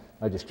sense.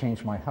 I just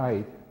change my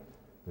height.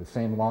 The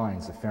same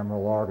lines, the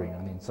femoral artery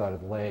on the inside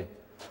of the leg,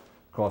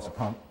 cause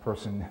a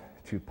person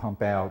to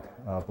pump out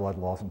blood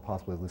loss and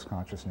possibly lose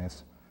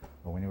consciousness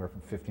anywhere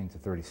from 15 to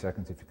 30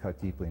 seconds if you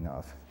cut deeply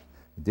enough.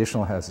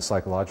 Additional has a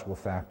psychological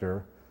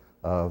factor.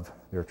 of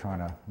they're trying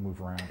to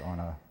move around on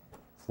a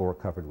floor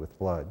covered with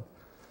blood.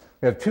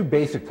 We have two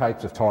basic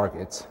types of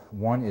targets.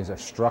 One is a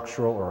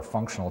structural or a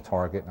functional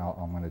target, and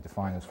I'm going to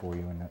define this for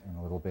you in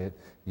a little bit.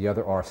 The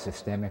other are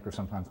systemic, or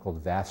sometimes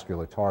called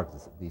vascular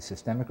targets. The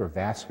systemic or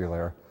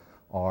vascular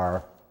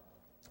are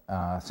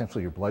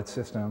essentially your blood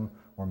system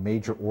or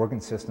major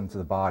organ systems of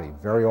the body.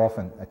 Very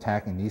often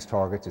attacking these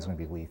targets is going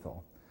to be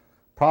lethal.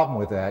 Problem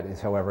with that is,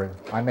 however,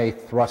 I may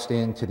thrust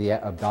into the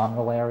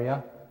abdominal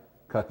area,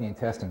 cut the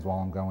intestines while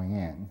I'm going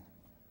in.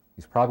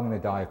 He's probably going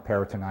to die of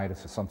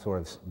peritonitis or some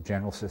sort of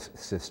general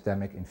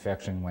systemic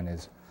infection when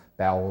his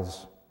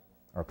bowels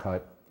are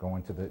cut, go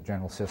into the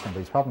general system, but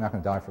he's probably not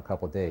going to die for a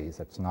couple of days.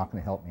 That's not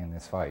going to help me in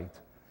this fight.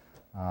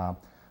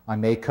 I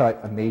may cut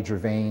a major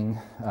vein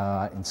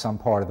in some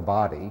part of the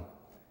body,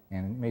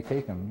 and it may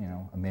take him,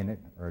 a minute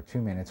or 2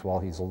 minutes while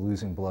he's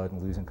losing blood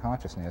and losing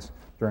consciousness.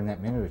 During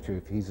that minute or two,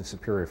 if he's a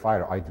superior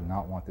fighter, I do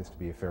not want this to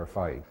be a fair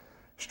fight.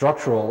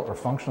 Structural or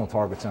functional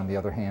targets, on the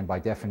other hand, by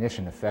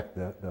definition, affect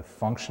the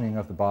functioning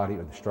of the body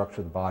or the structure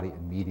of the body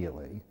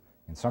immediately.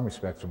 In some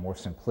respects, are more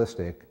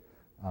simplistic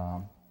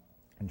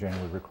and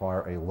generally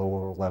require a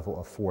lower level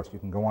of force. You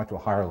can go on to a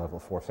higher level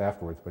of force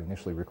afterwards, but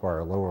initially require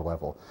a lower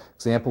level.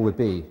 Example would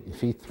be,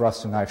 if he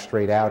thrusts a knife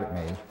straight out at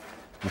me,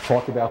 we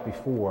talked about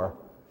before,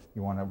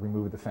 you want to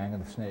remove the fang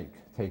of the snake,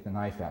 take the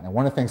knife out. Now,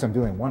 one of the things I'm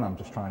doing, I'm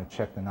just trying to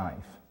check the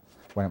knife.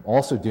 What I'm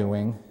also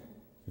doing,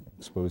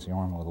 expose the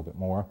arm a little bit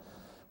more,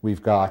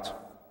 we've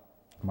got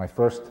my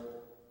first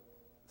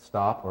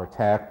stop or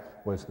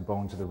attack was the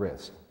bones of the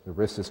wrist. The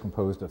wrist is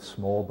composed of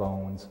small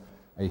bones.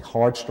 A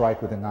hard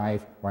strike with a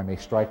knife, or I may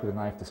strike with a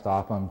knife to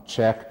stop him,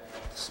 check,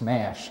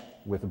 smash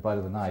with the butt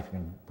of the knife. You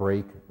can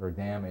break or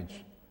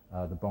damage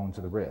the bones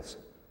of the wrist.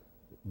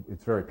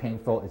 It's very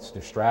painful, it's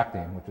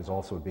distracting, which is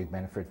also a big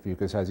benefit for you,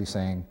 because as he's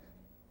saying,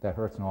 that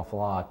hurts an awful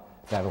lot.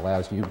 That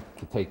allows you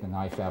to take the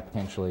knife out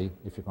potentially.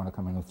 If you're going to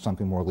come in with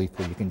something more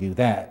lethal, you can do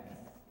that.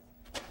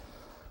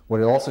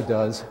 What it also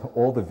does,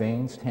 all the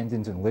veins,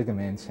 tendons, and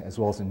ligaments, as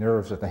well as the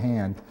nerves of the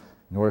hand,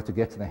 in order to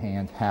get to the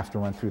hand, have to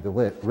run through the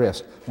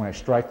wrist. When I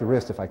strike the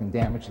wrist, if I can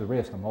damage the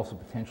wrist, I'm also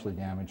potentially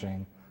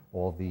damaging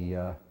all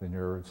the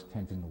nerves,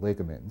 tendons, and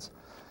ligaments.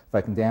 If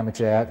I can damage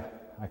that,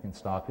 I can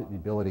stop the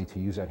ability to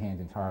use that hand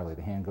entirely.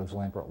 The hand goes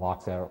limp, or it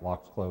locks out, it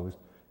locks closed,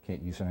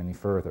 can't use it any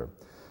further.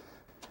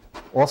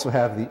 Also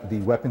have the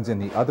weapons in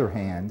the other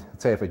hand.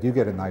 Let's say if I do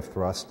get a knife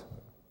thrust,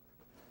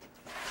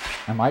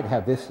 I might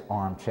have this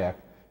arm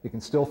checked. You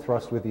can still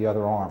thrust with the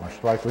other arm or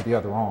strike with the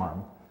other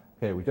arm.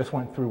 Okay, we just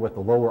went through what the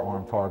lower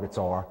arm targets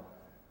are.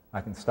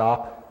 I can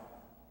stop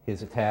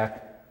his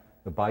attack,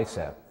 the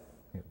bicep.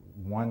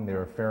 One, there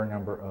are a fair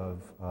number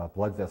of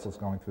blood vessels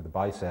going through the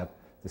bicep.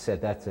 They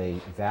said that's a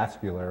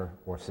vascular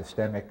or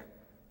systemic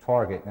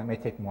target. That may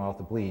take him a while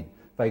to bleed.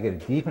 If I get a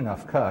deep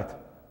enough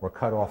cut or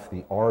cut off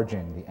the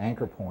origin, the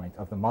anchor point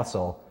of the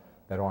muscle,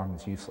 that arm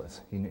is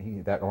useless.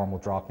 That arm will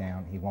drop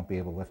down. He won't be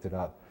able to lift it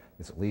up.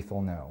 Is it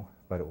lethal? No,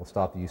 but it will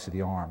stop the use of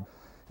the arm.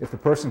 If the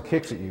person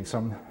kicks at you,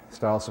 some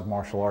styles of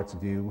martial arts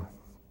do,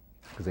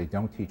 because they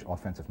don't teach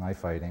offensive knife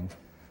fighting,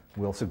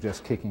 will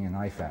suggest kicking a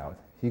knife out.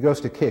 He goes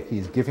to kick.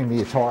 He's giving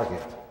me a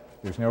target.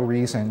 There's no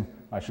reason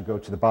I should go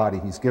to the body.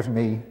 He's giving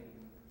me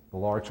the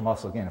large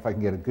muscle. Again, if I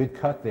can get a good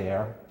cut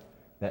there,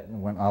 that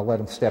when I'll let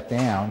him step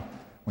down,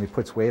 when he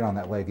puts weight on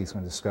that leg, he's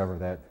going to discover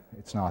that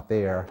it's not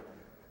there.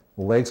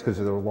 The legs, because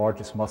they're the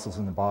largest muscles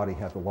in the body,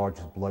 have the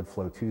largest blood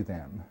flow to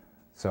them.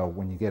 So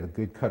when you get a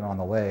good cut on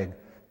the leg,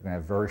 you're going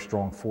to have very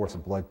strong force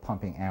of blood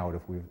pumping out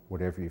of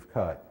whatever you've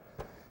cut.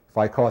 If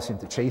I cause him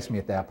to chase me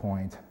at that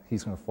point,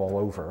 he's going to fall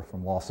over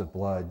from loss of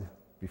blood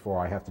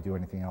before I have to do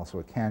anything else. So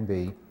it can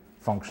be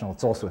functional.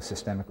 It's also a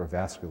systemic or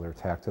vascular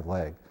attack to the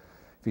leg.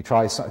 If he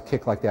tries a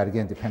kick like that,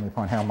 again, depending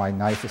upon how my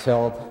knife is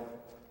held,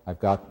 I've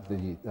got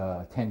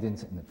the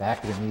tendons in the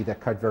back of the knee that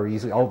cut very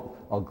easily.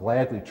 I'll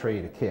gladly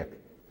trade a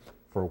kick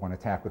for one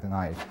attack with a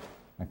knife.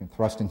 I can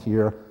thrust in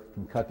here,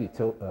 can cut the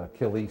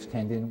Achilles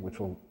tendon, which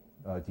will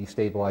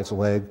destabilize the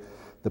leg.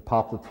 The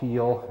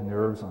popliteal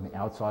nerves on the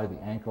outside of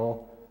the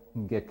ankle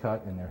can get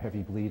cut, and they're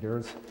heavy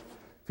bleeders.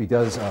 If he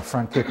does a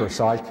front kick or a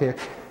side kick,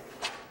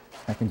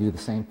 I can do the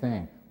same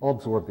thing. I'll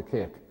absorb the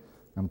kick.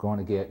 I'm going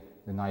to get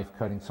the knife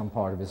cutting some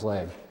part of his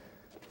leg.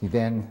 He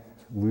then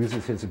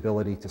loses his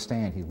ability to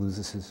stand. He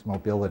loses his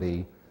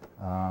mobility.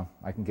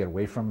 I can get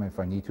away from him if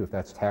I need to, if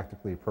that's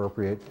tactically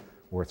appropriate,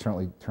 or it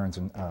certainly turns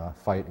a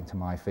fight into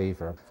my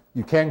favor.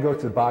 You can go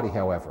to the body,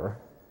 however,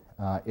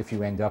 if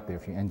you end up there,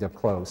 if you end up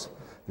close.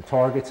 The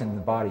targets in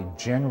the body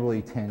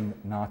generally tend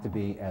not to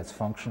be as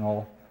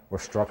functional or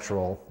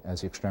structural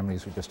as the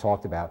extremities we just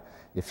talked about.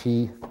 If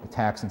he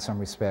attacks in some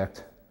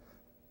respect,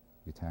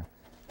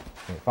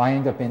 if I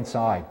end up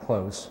inside,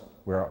 close,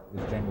 where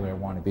generally I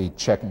want to be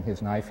checking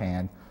his knife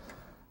hand,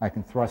 I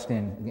can thrust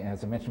in,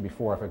 as I mentioned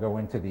before, if I go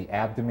into the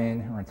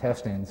abdomen or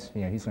intestines,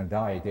 he's going to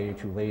die a day or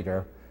two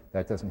later.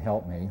 That doesn't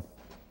help me.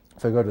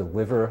 If I go to the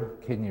liver,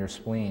 kidney, or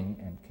spleen,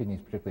 and kidneys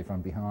particularly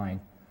from behind,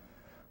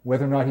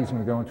 whether or not he's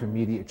going to go into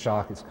immediate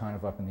shock is kind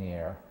of up in the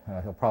air.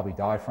 He'll probably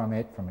die from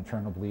it, from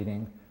internal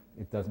bleeding.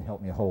 It doesn't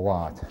help me a whole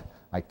lot.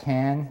 I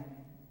can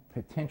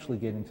potentially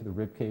get into the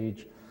rib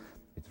cage.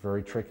 It's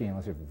very tricky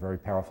unless you have a very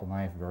powerful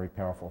knife, very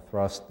powerful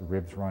thrust. The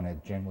ribs run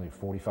at generally a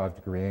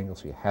 45-degree angle,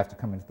 so you have to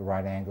come into the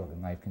right angle. The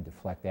knife can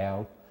deflect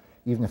out.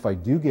 Even if I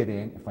do get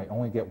in, if I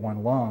only get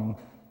one lung,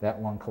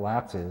 that lung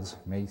collapses,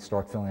 may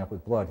start filling up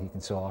with blood. He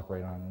can still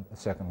operate on a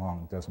second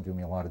lung. It doesn't do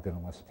me a lot of good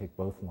unless I take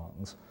both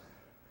lungs.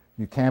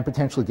 You can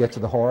potentially get to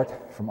the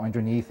heart from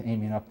underneath,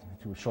 aiming up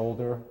to a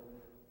shoulder.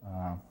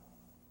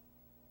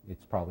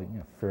 It's probably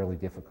fairly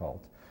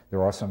difficult.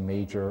 There are some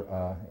major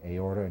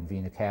aorta and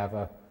vena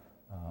cava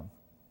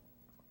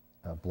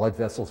blood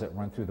vessels that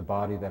run through the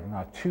body that are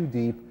not too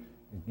deep.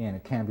 Again,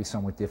 it can be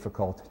somewhat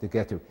difficult to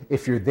get to.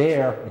 If you're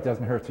there, it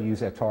doesn't hurt to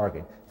use that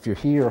target. If you're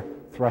here,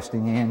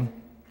 thrusting in,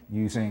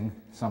 using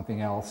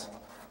something else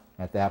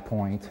at that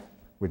point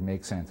would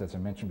make sense. As I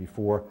mentioned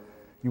before,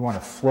 you want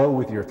to flow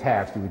with your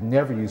attacks. You would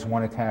never use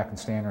one attack and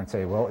stand there and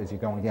say, well, is he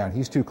going down?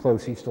 He's too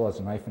close. He still has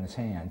a knife in his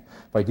hand.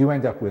 If I do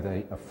end up with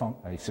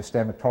a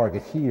systemic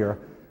target here,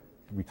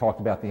 we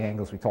talked about the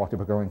angles. We talked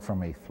about going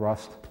from a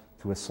thrust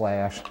to a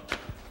slash.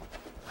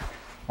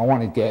 I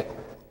want to get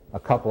a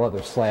couple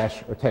other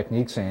slash or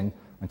techniques in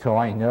until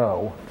I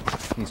know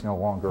he's no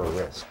longer a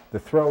risk. The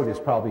throat is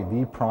probably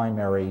the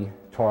primary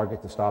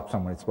target to stop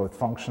someone. It's both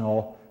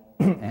functional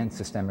and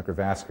systemic or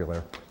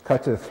vascular.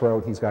 Cut to the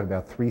throat, he's got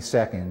about 3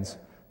 seconds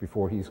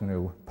before he's going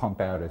to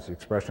pump out, as the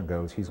expression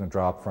goes. He's going to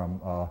drop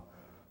from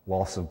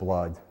loss of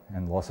blood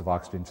and loss of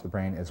oxygen to the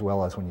brain, as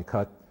well as when you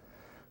cut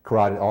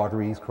carotid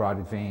arteries,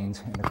 carotid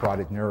veins, and the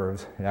carotid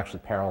nerves, it actually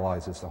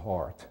paralyzes the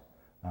heart.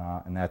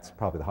 And that's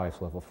probably the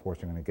highest level of force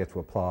you're going to get to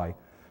apply.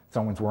 If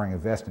someone's wearing a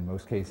vest, in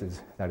most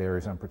cases, that area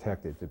is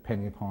unprotected.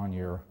 Depending upon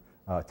your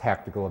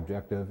tactical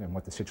objective and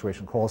what the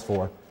situation calls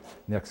for,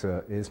 neck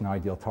is an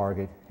ideal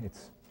target.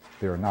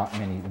 There are not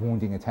many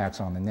wounding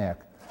attacks on the neck.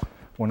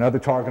 One other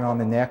target on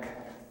the neck,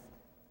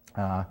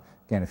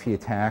 again, if he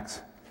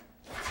attacks,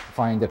 if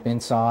I end up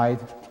inside,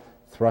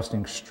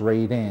 thrusting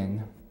straight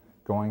in,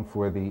 going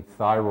for the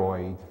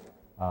thyroid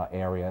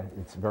area,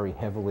 it's very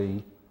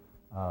heavily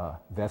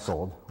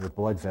vesseled with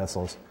blood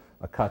vessels.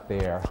 A cut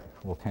there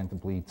will tend to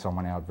bleed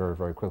someone out very,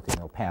 very quickly,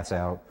 and they'll pass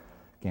out,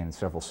 again, in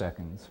several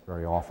seconds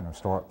very often, or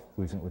start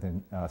losing it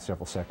within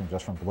several seconds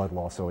just from blood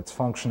loss. So it's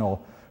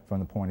functional from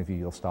the point of view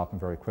you'll stop them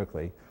very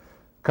quickly.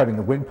 Cutting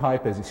the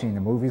windpipe, as you see in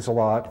the movies a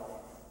lot,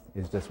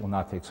 will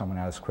not take someone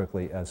out as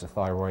quickly as the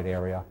thyroid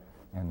area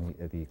and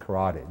the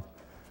carotid.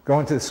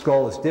 Going to the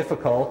skull is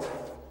difficult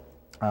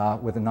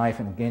with a knife,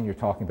 and again, you're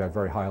talking about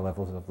very high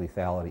levels of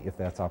lethality if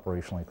that's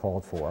operationally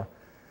called for.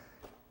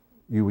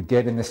 You would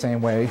get in the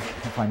same way.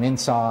 If I'm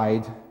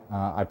inside,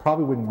 I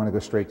probably wouldn't want to go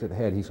straight to the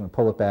head. He's going to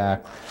pull it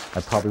back.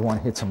 I'd probably want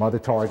to hit some other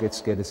targets,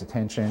 get his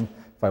attention.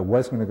 If I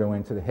was going to go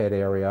into the head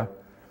area,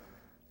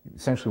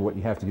 essentially what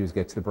you have to do is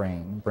get to the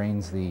brain. The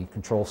brain's the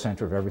control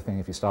center of everything.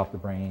 If you stop the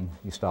brain,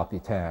 you stop the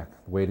attack.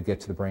 The way to get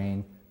to the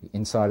brain,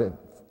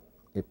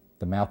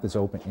 the mouth is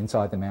open,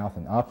 inside the mouth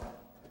and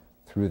up,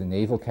 through the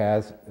navel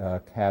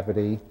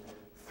cavity,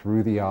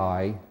 through the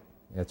eye.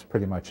 That's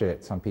pretty much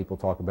it. Some people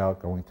talk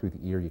about going through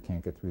the ear. You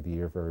can't get through the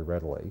ear very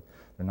readily.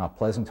 They're not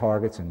pleasant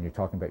targets, and you're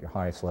talking about your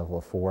highest level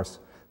of force.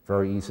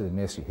 Very easy to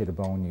miss. You hit a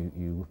bone,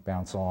 you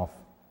bounce off.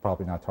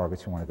 Probably not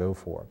targets you want to go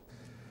for.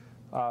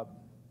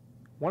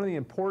 One of the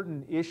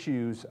important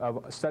issues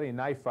of studying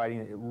knife fighting,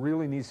 it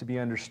really needs to be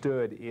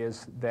understood,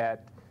 is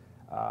that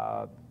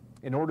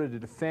in order to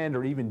defend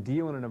or even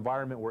deal in an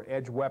environment where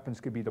edge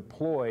weapons could be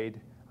deployed,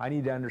 I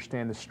need to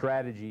understand the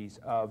strategies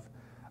of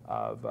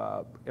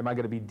am I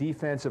going to be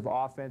defensive,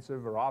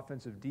 offensive, or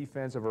offensive,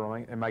 defensive, or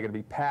am I going to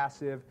be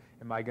passive?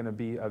 Am I going to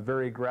be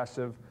very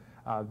aggressive?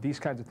 These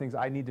kinds of things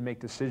I need to make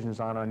decisions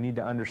on. I need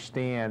to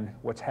understand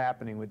what's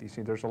happening with these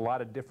things. There's a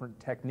lot of different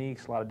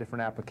techniques, a lot of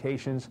different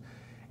applications,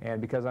 and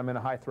because I'm in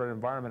a high-threat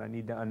environment, I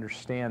need to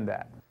understand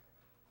that.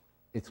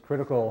 It's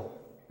critical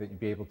that you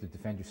be able to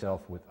defend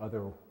yourself with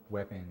other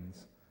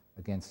weapons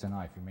against a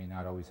knife. You may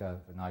not always have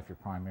a knife your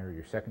primary,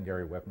 your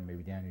secondary weapon may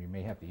be down, or you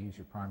may have to use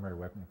your primary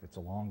weapon if it's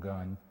a long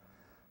gun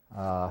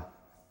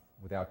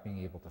without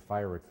being able to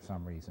fire it for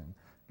some reason.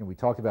 And we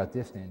talked about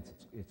distance.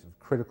 It's of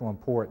critical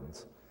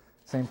importance.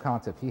 Same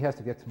concept. He has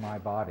to get to my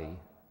body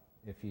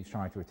if he's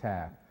trying to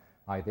attack.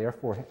 I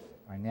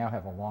now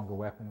have a longer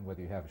weapon,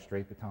 whether you have a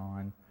straight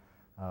baton,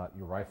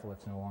 your rifle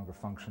that's no longer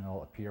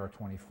functional, a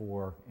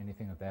PR-24,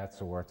 anything of that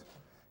sort.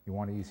 You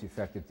want to use the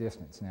effective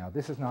distance. Now,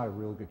 this is not a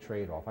real good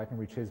trade-off. I can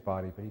reach his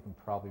body, but he can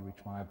probably reach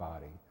my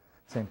body.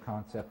 Same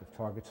concept of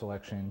target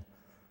selection,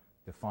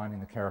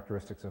 defining the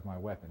characteristics of my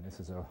weapon. This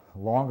is a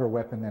longer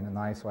weapon than a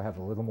knife, so I have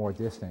a little more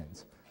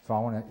distance.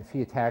 So if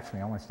he attacks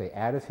me, I want to stay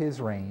out of his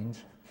range.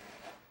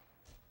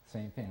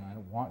 Same thing. I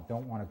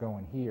don't want to go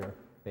in here.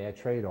 Bad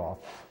trade-off.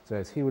 So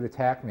as he would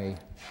attack me,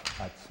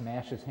 I'd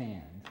smash his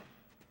hand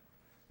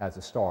as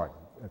a start,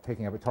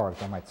 picking up a target.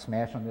 So I might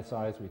smash on this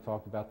side, as we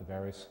talked about, the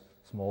various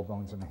small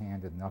bones in the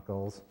hand and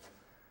knuckles.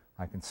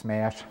 I can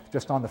smash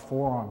just on the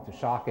forearm to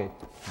shock it.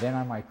 Then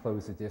I might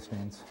close the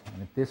distance.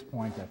 And at this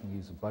point, I can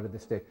use the butt of the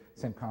stick.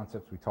 Same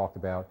concepts we talked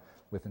about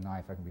with the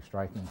knife. I can be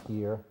striking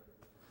here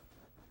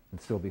and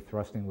still be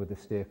thrusting with the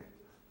stick.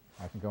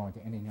 I can go into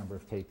any number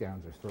of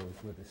takedowns or throws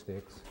with the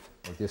sticks,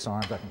 or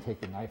disarms. I can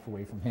take the knife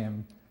away from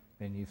him,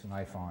 then use the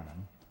knife on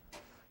him.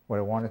 What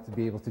I want it to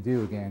be able to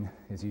do, again,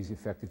 is use the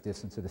effective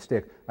distance of the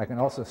stick. I can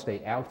also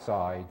stay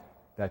outside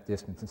that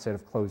distance instead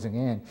of closing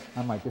in.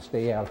 I might just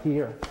stay out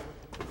here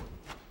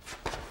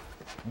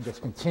and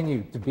just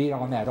continue to beat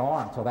on that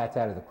arm until that's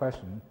out of the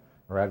question,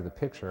 or out of the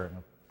picture, and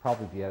it'll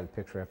probably be out of the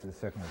picture after the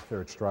second or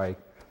third strike.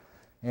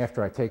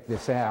 After I take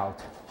this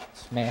out,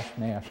 smash,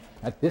 smash.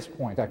 At this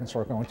point, I can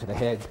start going to the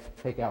head,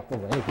 take out the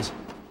legs,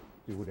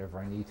 do whatever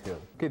I need to.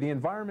 Okay, the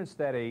environments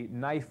that a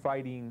knife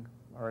fighting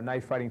or a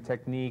knife fighting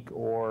technique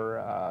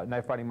or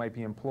knife fighting might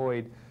be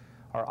employed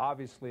are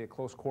obviously a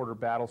close quarter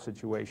battle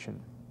situation.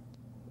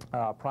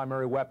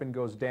 Primary weapon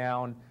goes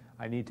down,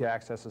 I need to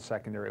access a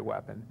secondary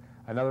weapon.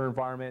 Another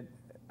environment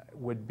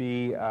would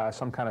be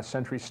some kind of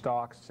sentry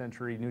stalk,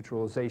 sentry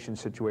neutralization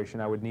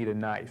situation. I would need a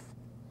knife.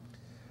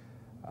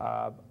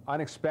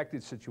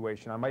 Unexpected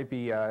situation. I might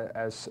be,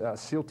 as a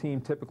SEAL team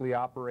typically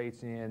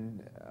operates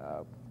in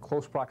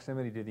close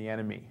proximity to the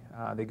enemy.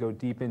 They go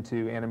deep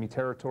into enemy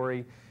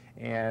territory,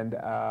 and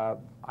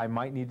I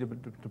might need to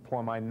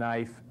deploy my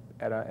knife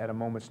at a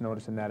moment's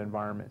notice in that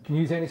environment. You can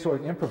use any sort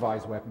of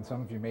improvised weapon.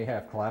 Some of you may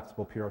have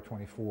collapsible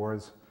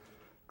PR-24s,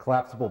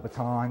 collapsible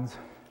batons.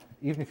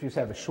 Even if you just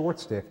have a short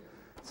stick,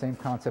 same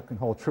concept can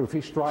hold true. If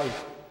he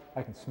strikes,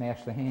 I can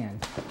smash the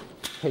hand,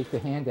 take the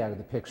hand out of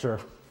the picture,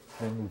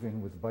 then move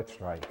in with the butt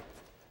strike.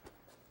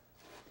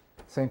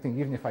 Same thing,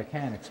 even if I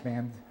can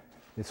expand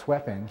this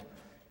weapon,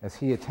 as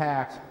he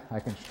attacks, I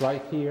can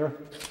strike here,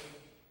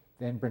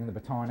 then bring the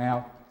baton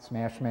out,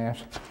 smash,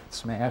 smash,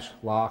 smash,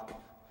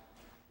 lock,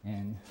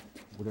 and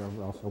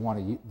whatever else I want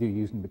to do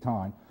using the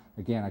baton.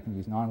 Again, I can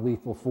use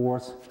non-lethal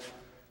force,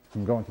 I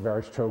can go into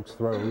various chokes,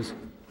 throws,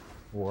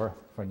 or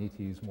if I need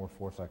to use more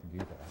force, I can do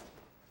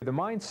that. The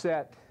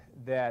mindset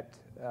that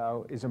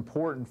is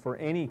important for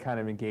any kind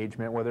of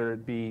engagement, whether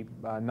it be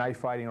knife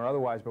fighting or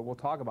otherwise, but we'll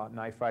talk about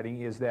knife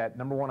fighting, is that,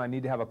 number one, I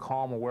need to have a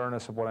calm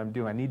awareness of what I'm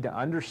doing. I need to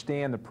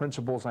understand the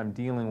principles I'm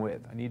dealing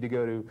with. I need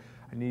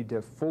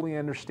to fully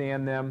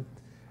understand them,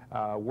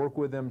 work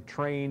with them,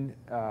 train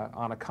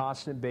on a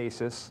constant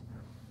basis,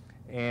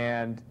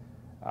 and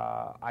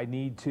I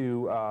need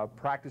to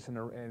practice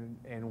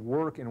and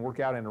work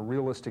out in a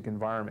realistic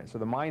environment. So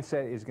the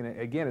mindset is going to,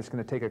 again, it's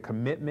going to take a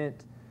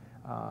commitment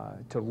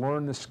to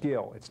learn the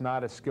skill. It's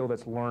not a skill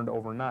that's learned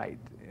overnight.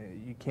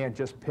 You can't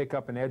just pick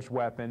up an edged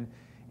weapon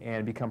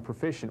and become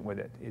proficient with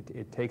it.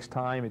 It takes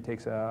time, it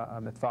takes a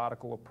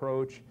methodical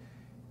approach,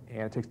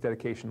 and it takes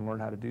dedication to learn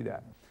how to do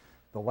that.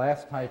 The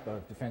last type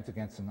of defense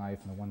against the knife,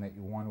 and the one that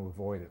you want to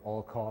avoid at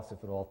all costs,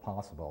 if at all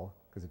possible,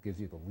 because it gives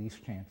you the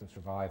least chance of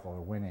survival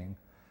or winning,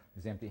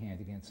 is empty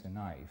hand against a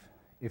knife.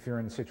 If you're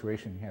in a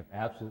situation you have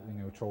absolutely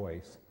no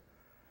choice,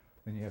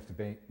 then you have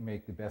to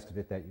make the best of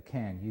it that you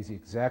can. Use the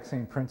exact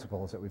same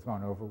principles that we've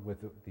gone over with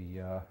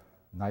the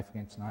knife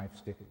against knife,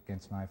 stick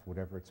against knife,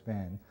 whatever it's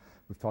been.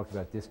 We've talked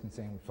about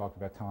distancing, we've talked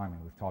about timing,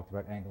 we've talked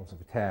about angles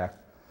of attack,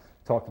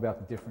 we've talked about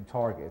the different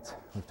targets.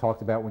 We've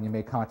talked about when you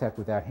make contact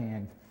with that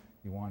hand,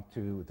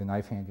 the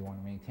knife hand, you want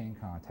to maintain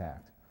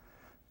contact.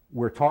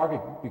 Where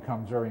target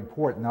becomes very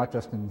important, not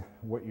just in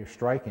what you're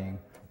striking,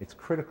 it's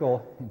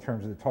critical in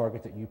terms of the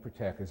target that you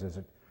protect, because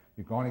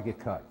you're going to get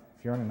cut.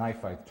 If you're in a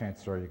knife fight, the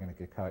chances are you're going to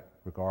get cut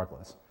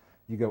regardless.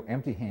 You go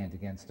empty hand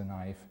against a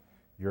knife,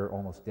 you're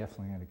almost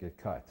definitely going to get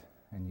cut.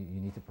 And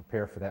you need to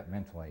prepare for that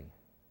mentally,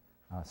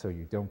 so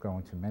you don't go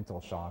into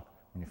mental shock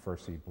when you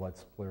first see blood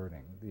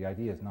splurting. The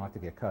idea is not to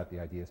get cut, the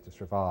idea is to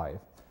survive.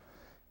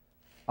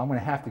 I'm going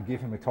to have to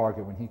give him a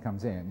target when he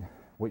comes in.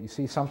 What you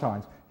see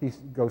sometimes, he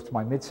goes to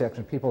my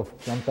midsection, people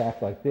jump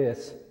back like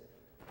this,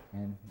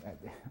 and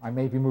I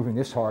may be moving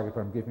this target,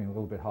 but I'm giving him a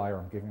little bit higher,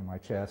 I'm giving him my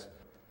chest.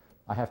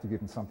 I have to give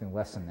him something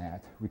less than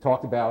that. We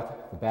talked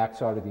about the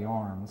backside of the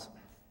arms,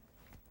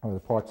 or the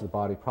parts of the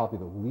body probably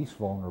the least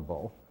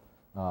vulnerable.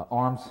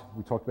 Arms,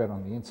 we talked about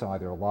on the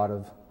inside, there are a lot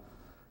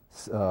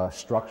of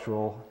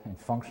structural and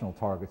functional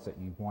targets that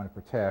you want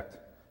to protect,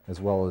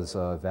 as well as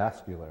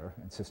vascular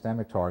and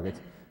systemic targets.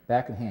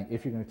 Back and hand,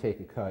 if you're going to take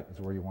a cut, is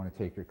where you want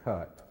to take your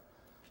cut.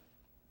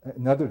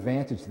 Another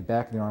advantage the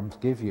back of the arms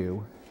give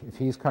you, if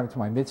he's coming to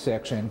my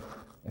midsection,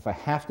 if I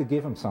have to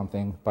give him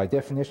something, by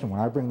definition, when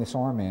I bring this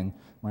arm in,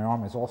 my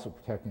arm is also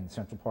protecting the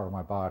central part of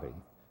my body.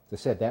 As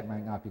I said, that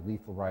might not be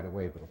lethal right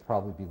away, but it'll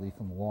probably be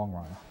lethal in the long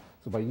run.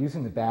 So by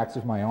using the backs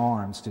of my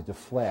arms to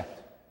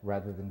deflect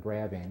rather than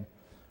grabbing,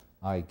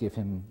 I give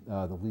him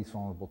the least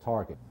vulnerable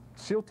target.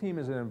 SEAL team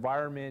is an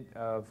environment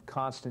of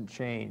constant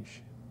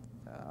change.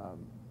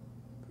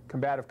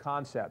 Combative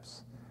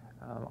concepts.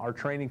 Our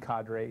training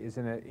cadre is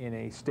in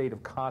a state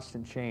of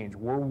constant change.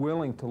 We're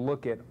willing to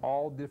look at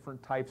all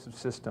different types of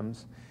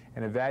systems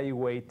and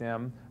evaluate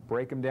them,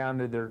 break them down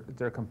to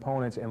their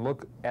components, and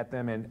look at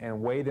them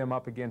and weigh them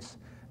up against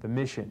the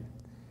mission.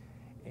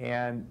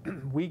 And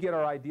we get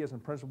our ideas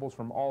and principles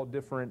from all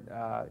different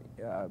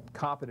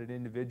competent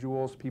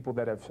individuals, people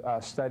that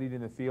have studied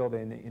in the field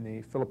in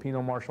the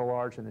Filipino martial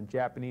arts and the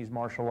Japanese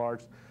martial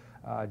arts,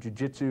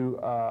 jiu-jitsu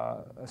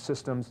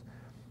systems.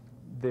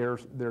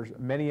 there's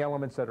many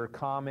elements that are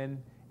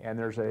common, and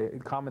there's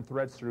common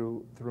threads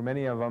through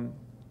many of them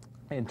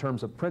in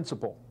terms of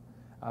principle.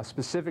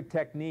 Specific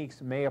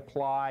techniques may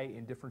apply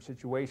in different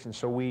situations,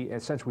 so we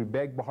essentially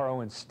beg,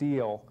 borrow, and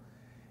steal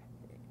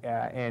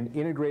and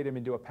integrate them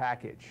into a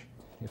package.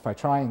 If I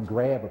try and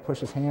grab or push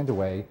his hand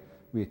away,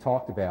 we had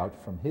talked about,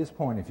 from his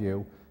point of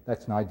view,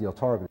 that's an ideal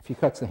target. If he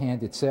cuts the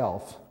hand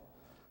itself,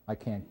 I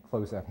can't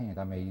close that hand.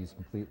 I may use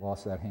complete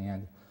loss of that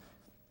hand.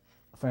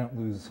 If I don't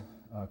lose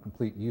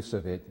complete use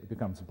of it, it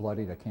becomes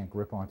bloodied. I can't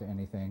grip onto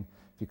anything.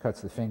 If he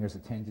cuts the fingers, the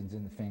tendons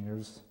in the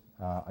fingers,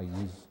 I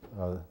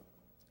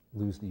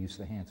lose the use of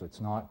the hand. So it's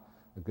not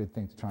a good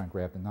thing to try and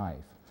grab the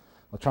knife.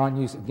 I'll try and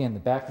use, again, the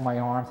back of my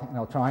arm, and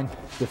I'll try and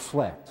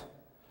deflect.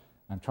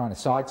 I'm trying to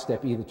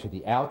sidestep either to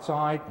the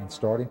outside and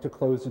starting to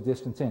close the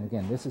distance in.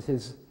 Again, this is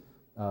his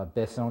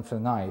best zone for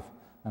the knife.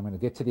 I'm going to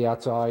get to the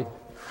outside.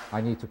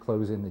 I need to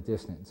close in the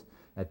distance.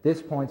 At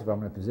this point, if I'm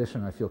in a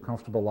position I feel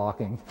comfortable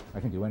locking, I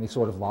can do any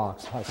sort of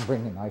locks. I can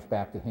bring the knife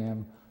back to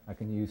him. I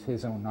can use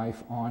his own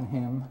knife on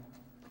him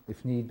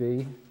if need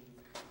be.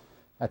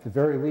 At the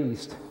very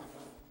least,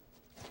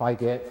 if I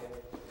get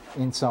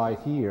inside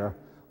here,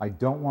 I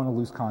don't want to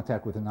lose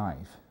contact with the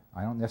knife.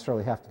 I don't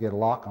necessarily have to get a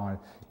lock on it.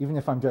 Even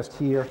if I'm just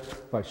here,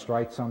 if I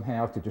strike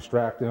somehow to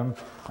distract him,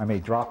 I may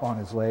drop on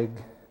his leg,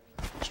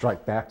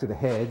 strike back to the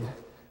head,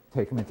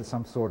 take him into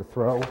some sort of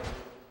throw, and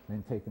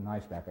then take the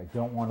knife back. I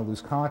don't want to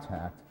lose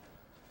contact.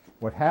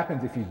 What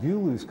happens if you do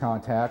lose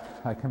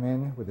contact, I come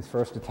in with his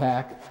first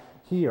attack.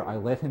 Here, I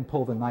let him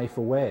pull the knife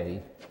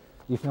away.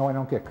 Even though I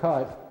don't get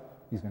cut,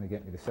 he's going to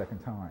get me the second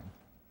time.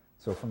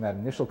 So from that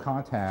initial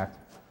contact,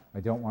 I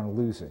don't want to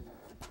lose it.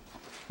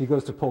 He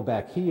goes to pull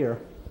back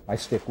here, I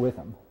stick with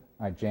him.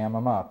 I jam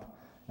him up.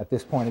 At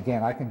this point,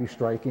 again, I can be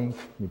striking,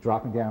 be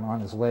dropping down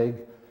on his leg,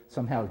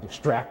 somehow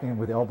distracting him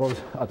with elbows,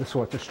 other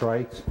sorts of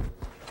strikes.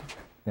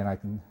 Then I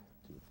can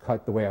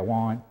cut the way I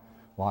want,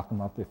 lock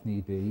him up if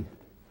need be,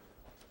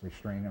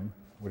 restrain him,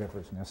 whatever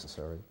is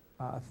necessary.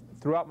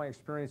 Throughout my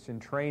experience in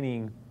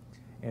training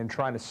and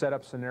trying to set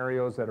up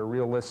scenarios that are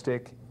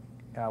realistic,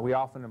 we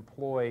often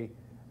employ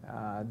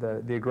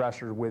the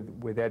aggressor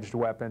with edged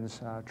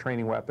weapons,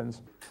 training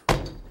weapons.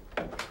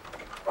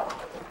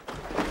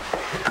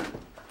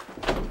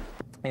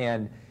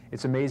 And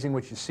it's amazing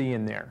what you see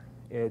in there.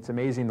 It's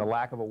amazing the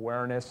lack of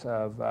awareness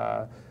of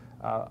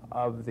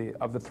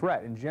the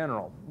threat in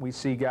general. We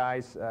see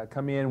guys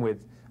come in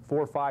with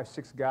 4, 5,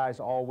 6 guys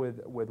all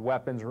with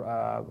weapons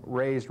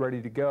raised,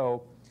 ready to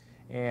go.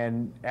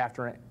 And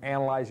after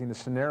analyzing the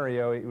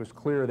scenario, it was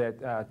clear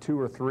that 2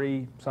 or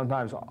 3,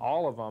 sometimes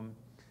all of them,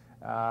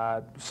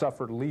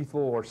 suffered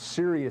lethal or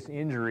serious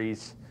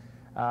injuries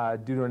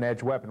due to an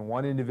edged weapon.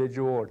 One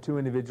individual or 2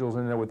 individuals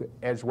in there with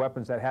edged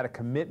weapons that had a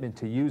commitment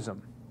to use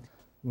them.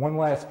 One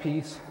last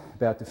piece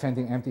about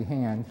defending empty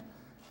hand.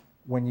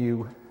 When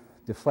you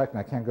deflect, and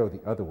I can't go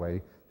the other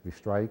way, 3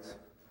 strikes,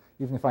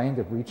 even if I end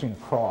up reaching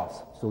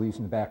across, still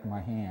using the back of my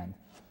hand,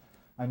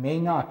 I may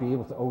not be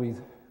able to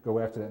always go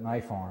after that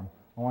knife arm.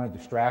 I want to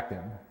distract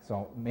him.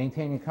 So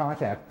maintaining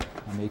contact,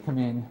 I may come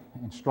in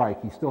and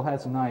strike. He still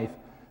has a knife.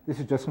 This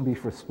is just going to be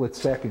for a split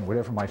second,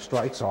 whatever my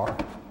strikes are.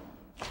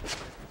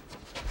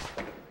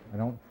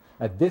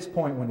 At this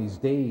point, when he's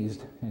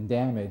dazed and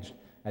damaged,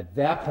 at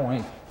that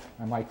point,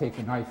 I might take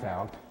the knife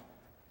out,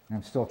 and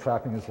I'm still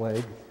trapping his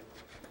leg.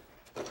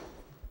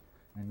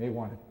 I may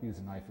want to use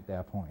a knife at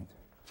that point.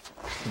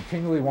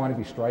 Continually want to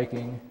be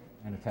striking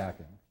and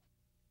attacking.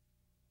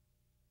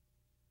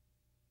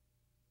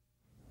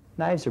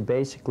 Knives are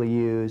basically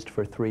used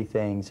for 3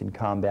 things in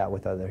combat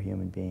with other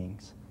human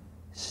beings: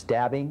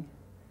 stabbing,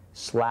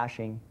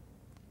 slashing,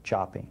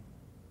 chopping.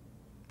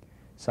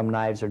 Some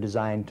knives are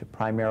designed to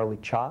primarily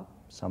chop.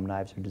 Some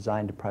knives are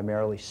designed to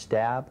primarily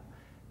stab.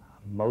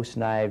 Most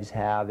knives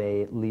have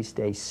at least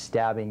a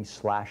stabbing,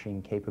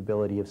 slashing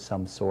capability of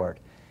some sort.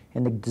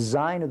 And the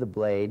design of the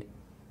blade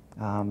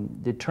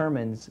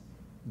determines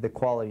the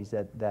qualities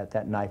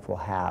that knife will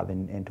have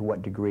and to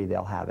what degree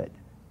they'll have it.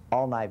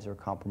 All knives are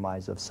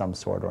compromised of some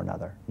sort or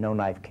another. No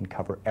knife can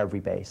cover every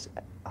base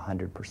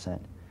 100%.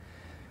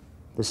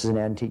 This is an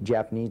antique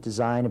Japanese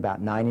design,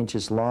 about 9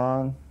 inches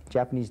long.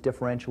 Japanese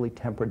differentially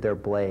tempered their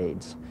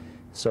blades.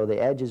 So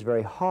the edge is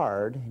very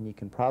hard, and you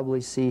can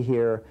probably see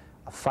here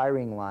a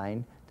firing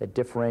line that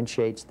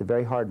differentiates the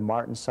very hard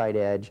martensite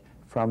edge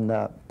from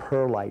the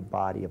pearlite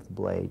body of the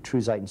blade.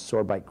 Truzite and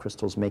sorbite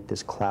crystals make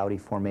this cloudy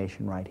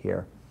formation right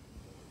here.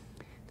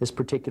 This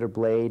particular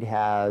blade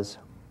has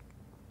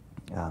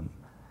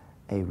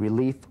a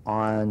relief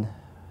on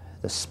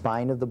the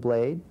spine of the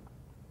blade,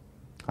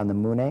 on the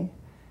mune,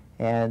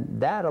 and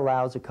that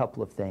allows a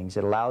couple of things.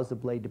 It allows the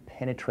blade to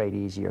penetrate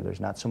easier. There's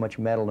not so much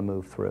metal to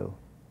move through.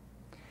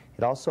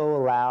 It also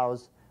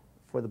allows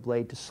for the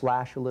blade to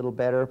slash a little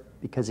better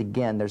because,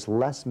 again, there's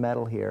less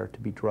metal here to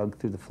be drugged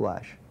through the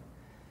flesh.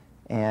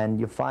 And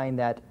you'll find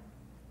that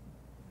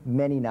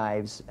many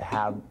knives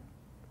have,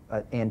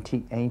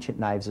 ancient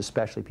knives,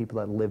 especially people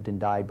that lived and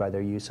died by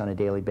their use on a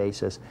daily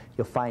basis,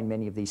 you'll find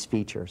many of these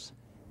features.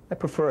 I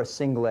prefer a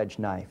single-edged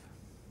knife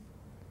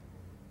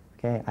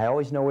Okay, I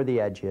always know where the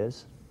edge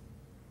is.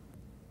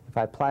 If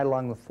I apply it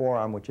along the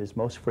forearm, which is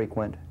most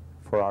frequent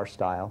for our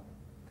style,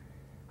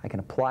 I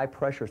can apply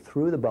pressure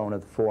through the bone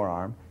of the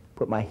forearm,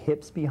 put my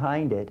hips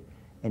behind it,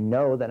 and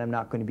know that I'm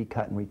not going to be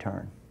cut in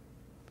return.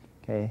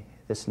 Okay,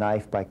 this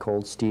knife by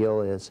Cold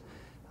Steel is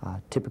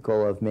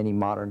typical of many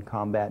modern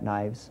combat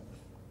knives.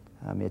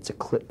 It's a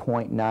clip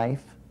point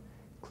knife.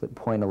 Clip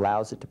point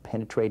allows it to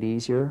penetrate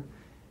easier.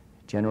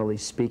 Generally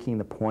speaking,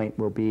 the point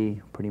will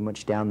be pretty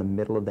much down the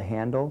middle of the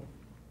handle.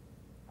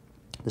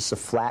 This is a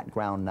flat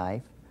ground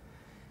knife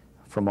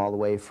from all the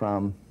way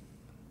from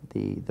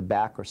the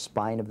back or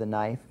spine of the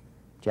knife.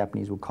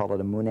 Japanese would call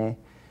it a mune.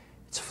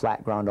 It's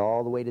flat ground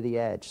all the way to the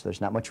edge, so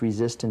there's not much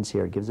resistance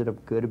here. It gives it a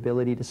good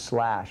ability to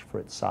slash for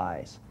its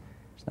size.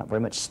 There's not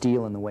very much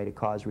steel in the way to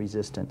cause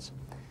resistance.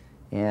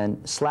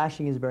 And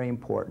slashing is very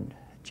important.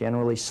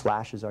 Generally,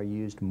 slashes are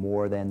used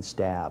more than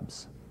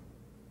stabs,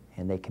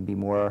 and they can be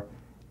more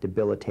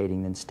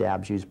debilitating than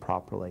stabs used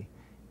properly.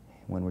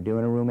 When we're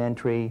doing a room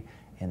entry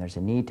and there's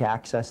a need to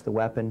access the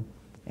weapon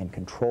and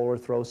control or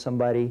throw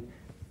somebody,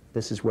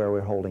 this is where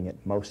we're holding it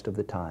most of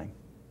the time.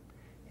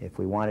 If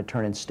we want to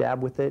turn and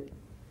stab with it,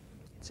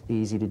 it's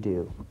easy to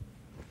do.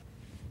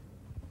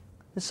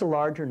 This is a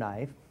larger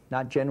knife,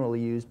 not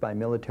generally used by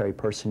military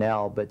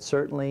personnel, but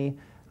certainly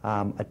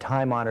a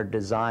time-honored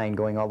design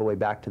going all the way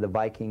back to the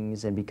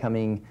Vikings and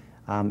becoming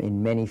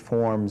in many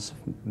forms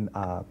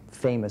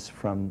famous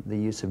from the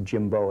use of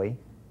Jim Bowie.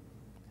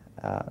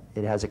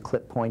 It has a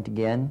clip point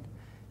again.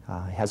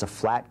 It has a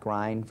flat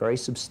grind, very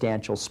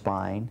substantial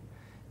spine.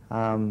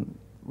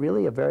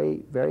 Really a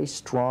very, very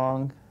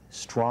strong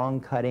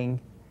cutting,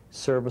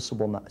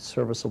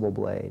 serviceable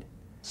blade.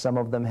 Some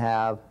of them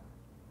have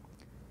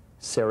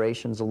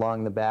serrations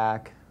along the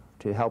back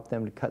to help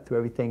them to cut through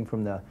everything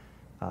from the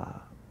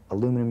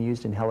aluminum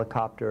used in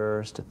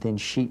helicopters to thin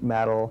sheet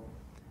metal.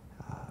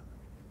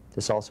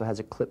 This also has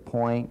a clip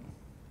point.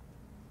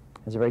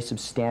 Has a very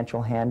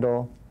substantial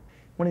handle.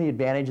 One of the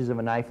advantages of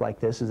a knife like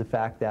this is the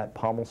fact that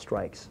pommel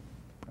strikes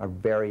are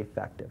very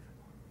effective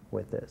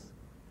with this.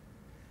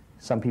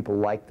 Some people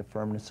like the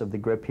firmness of the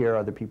grip here.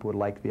 Other people would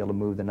like to be able to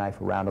move the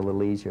knife around a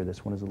little easier.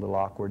 This one is a little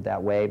awkward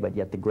that way, but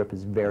yet the grip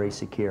is very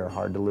secure,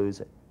 hard to lose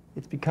it.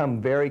 It's become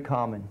very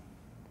common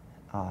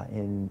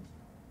in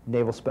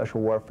naval special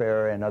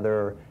warfare and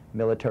other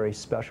military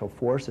special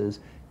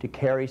forces to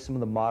carry some of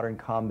the modern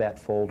combat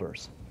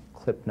folders,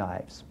 clip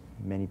knives.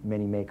 Many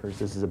makers.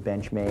 This is a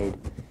Benchmade.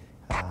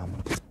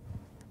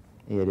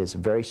 It is a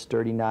very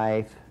sturdy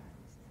knife.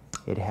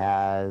 It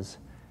has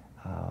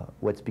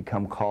what's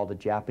become called a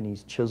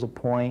Japanese chisel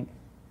point.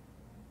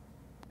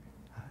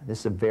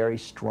 This is a very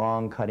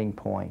strong cutting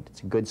point.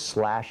 It's a good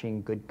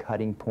slashing, good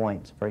cutting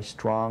point. It's a very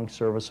strong,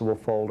 serviceable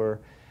folder.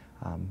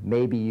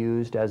 May be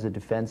used as a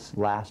defense,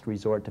 last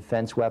resort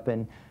defense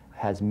weapon.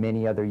 Has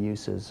many other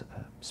uses,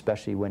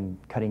 especially when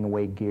cutting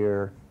away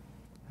gear,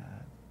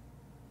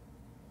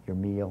 your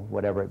meal,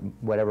 whatever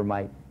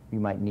you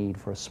might need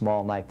for a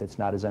small knife that's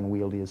not as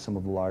unwieldy as some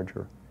of the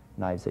larger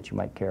knives that you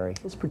might carry.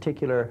 This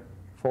particular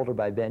folder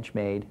by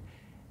Benchmade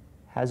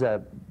has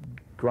a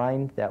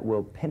grind that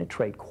will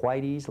penetrate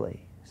quite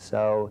easily.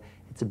 So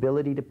its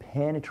ability to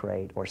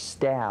penetrate or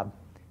stab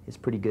is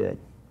pretty good.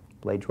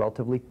 Blade's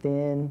relatively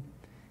thin.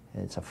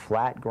 It's a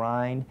flat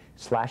grind.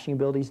 Slashing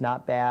ability is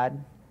not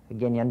bad.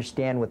 Again, you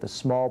understand with a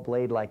small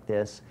blade like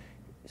this,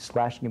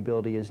 slashing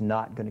ability is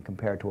not going to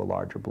compare to a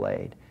larger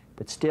blade.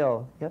 But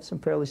still, you have some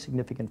fairly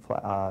significant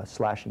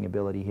slashing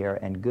ability here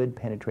and good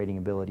penetrating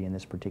ability in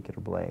this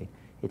particular blade.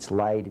 It's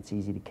light, it's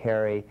easy to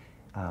carry.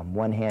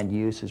 One-hand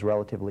use is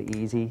relatively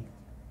easy.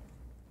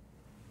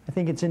 I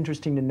think it's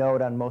interesting to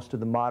note on most of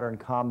the modern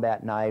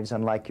combat knives,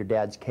 unlike your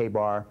dad's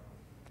K-bar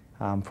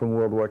from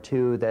World War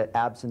II, the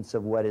absence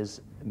of what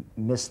is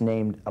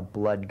misnamed a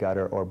blood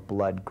gutter or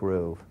blood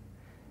groove.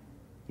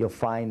 You'll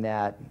find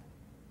that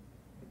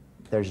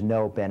there's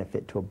no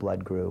benefit to a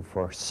blood groove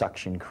for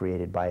suction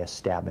created by a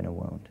stab in a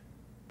wound.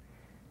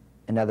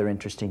 Another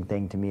interesting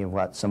thing to me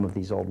about some of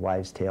these old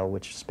wives' tale,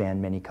 which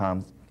span many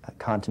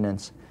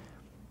continents,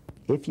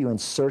 if you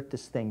insert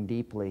this thing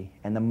deeply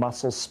and the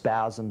muscle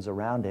spasms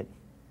around it,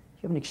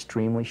 you have an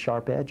extremely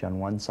sharp edge on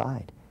one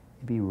side.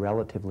 It'd be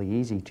relatively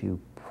easy to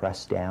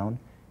press down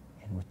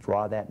and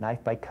withdraw that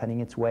knife by cutting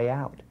its way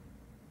out.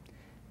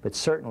 But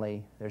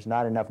certainly, there's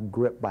not enough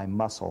grip by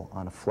muscle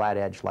on a flat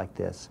edge like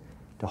this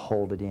to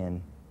hold it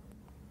in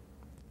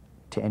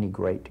to any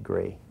great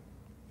degree.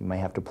 You may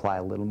have to apply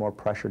a little more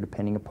pressure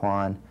depending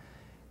upon,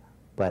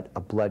 but a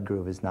blood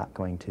groove is not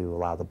going to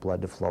allow the blood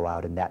to flow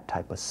out and that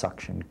type of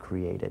suction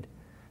created.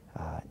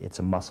 It's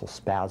a muscle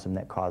spasm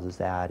that causes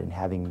that, and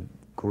having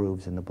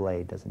grooves in the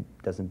blade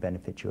doesn't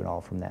benefit you at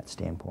all from that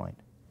standpoint.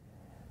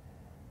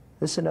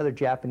 This is another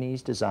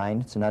Japanese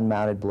design. It's an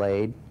unmounted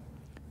blade,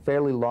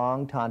 fairly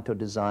long tanto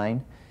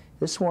design.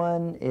 This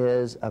one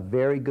is a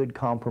very good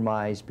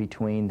compromise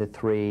between the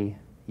three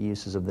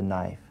uses of the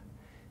knife.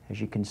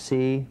 As you can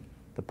see,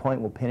 the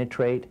point will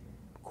penetrate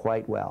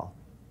quite well.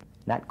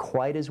 Not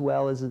quite as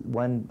well as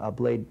one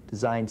blade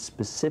designed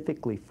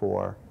specifically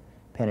for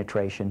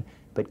penetration,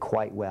 but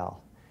quite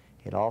well.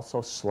 It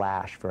also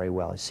slash very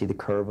well. You see the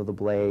curve of the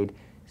blade,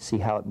 see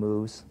how it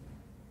moves?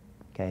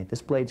 Okay,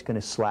 this blade's going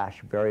to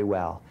slash very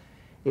well.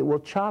 It will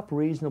chop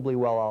reasonably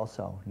well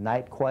also,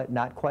 not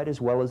quite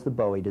as well as the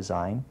Bowie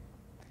design,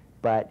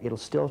 but it'll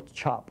still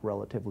chop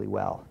relatively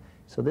well.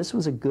 So this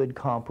was a good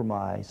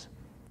compromise,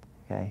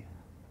 okay,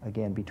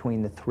 again,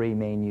 between the three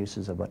main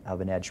uses of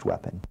an edged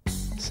weapon.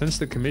 Since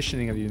the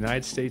commissioning of the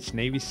United States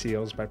Navy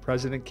SEALs by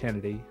President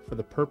Kennedy for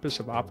the purpose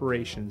of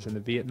operations in the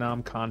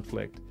Vietnam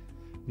conflict,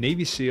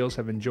 Navy SEALs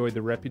have enjoyed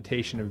the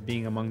reputation of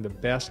being among the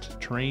best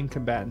trained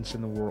combatants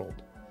in the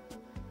world.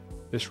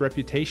 This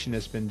reputation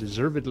has been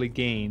deservedly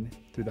gained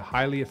through the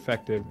highly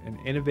effective and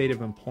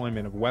innovative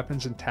employment of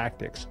weapons and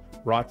tactics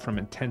wrought from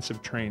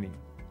intensive training.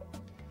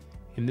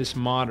 In this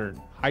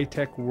modern,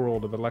 high-tech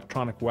world of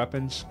electronic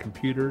weapons,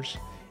 computers,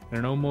 and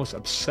an almost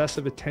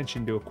obsessive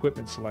attention to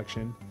equipment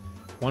selection,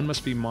 one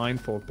must be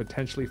mindful of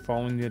potentially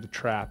falling into the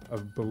trap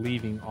of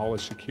believing all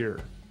is secure.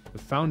 The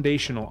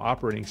foundational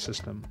operating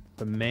system,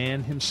 the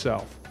man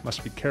himself,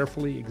 must be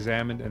carefully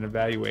examined and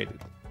evaluated.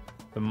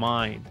 The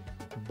mind,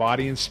 the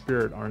body and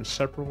spirit are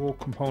inseparable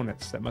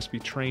components that must be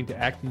trained to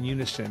act in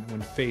unison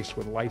when faced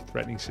with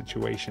life-threatening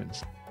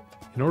situations.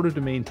 In order to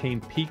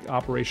maintain peak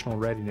operational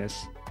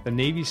readiness, the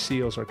Navy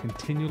SEALs are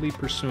continually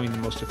pursuing the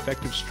most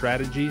effective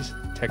strategies,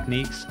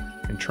 techniques,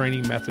 and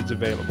training methods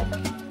available.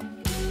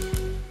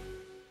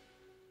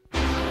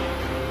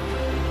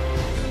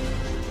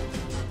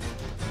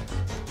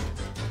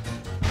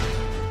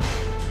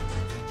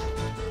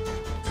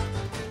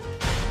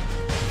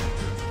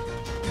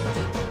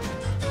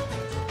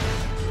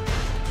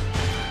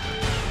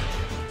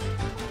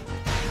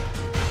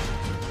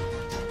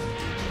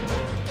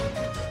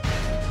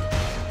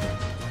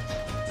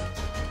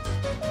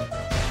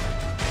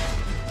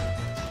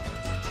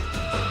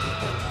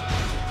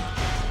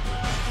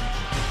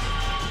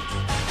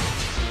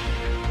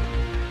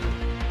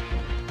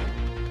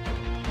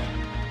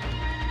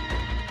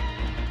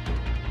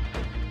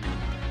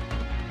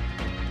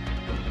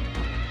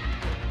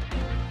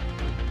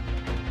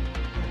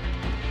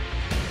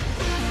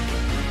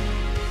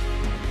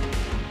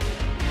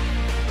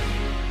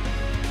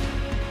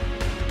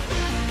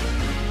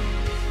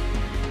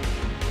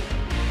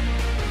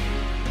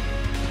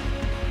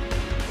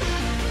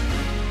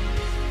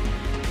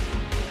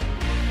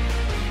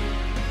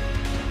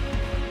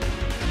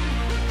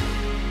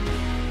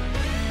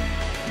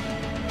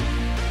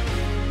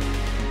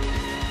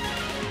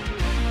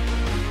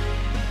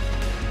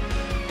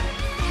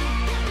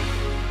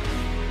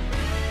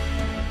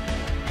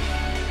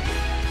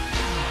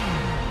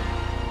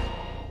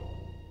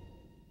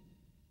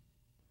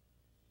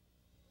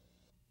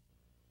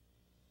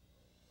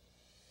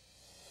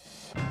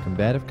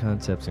 Combative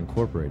Concepts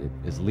Incorporated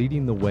is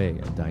leading the way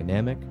in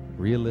dynamic,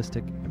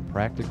 realistic, and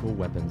practical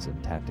weapons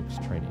and tactics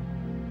training.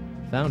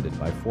 Founded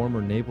by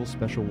former Naval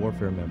Special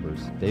Warfare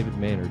members David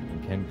Maynard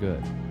and Ken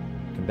Good,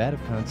 Combative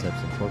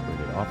Concepts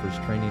Incorporated offers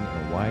training in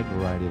a wide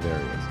variety of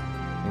areas,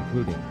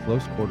 including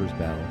close quarters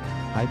battle,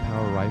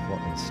 high-power rifle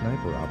and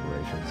sniper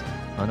operations,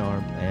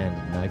 unarmed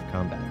and knife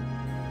combat.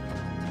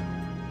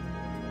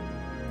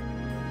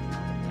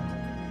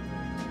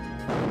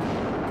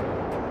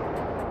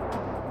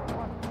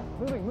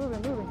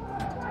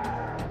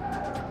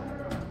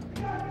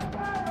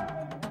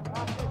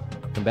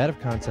 Combative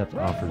Concepts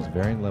offers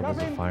varying levels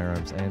of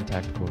firearms and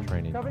tactical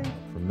training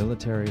for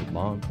military,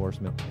 law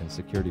enforcement, and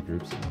security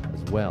groups,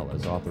 as well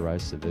as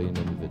authorized civilian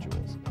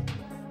individuals.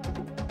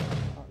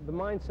 The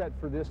mindset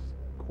for this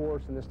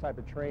course and this type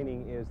of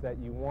training is that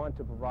you want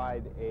to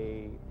provide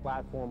a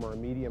platform or a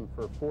medium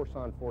for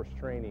force-on-force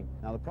training.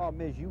 Now the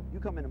problem is you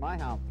come into my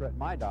house, threaten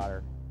my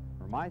daughter,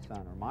 or my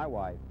son, or my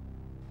wife,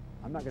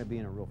 I'm not going to be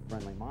in a real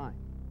friendly mind.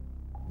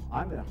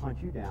 I'm going to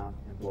hunt you down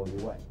and blow you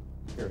away,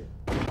 period.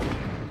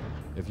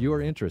 If you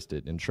are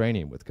interested in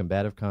training with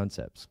Combative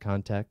Concepts,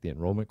 contact the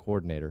enrollment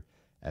coordinator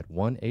at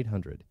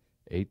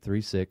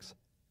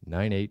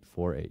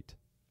 1-800-836-9848.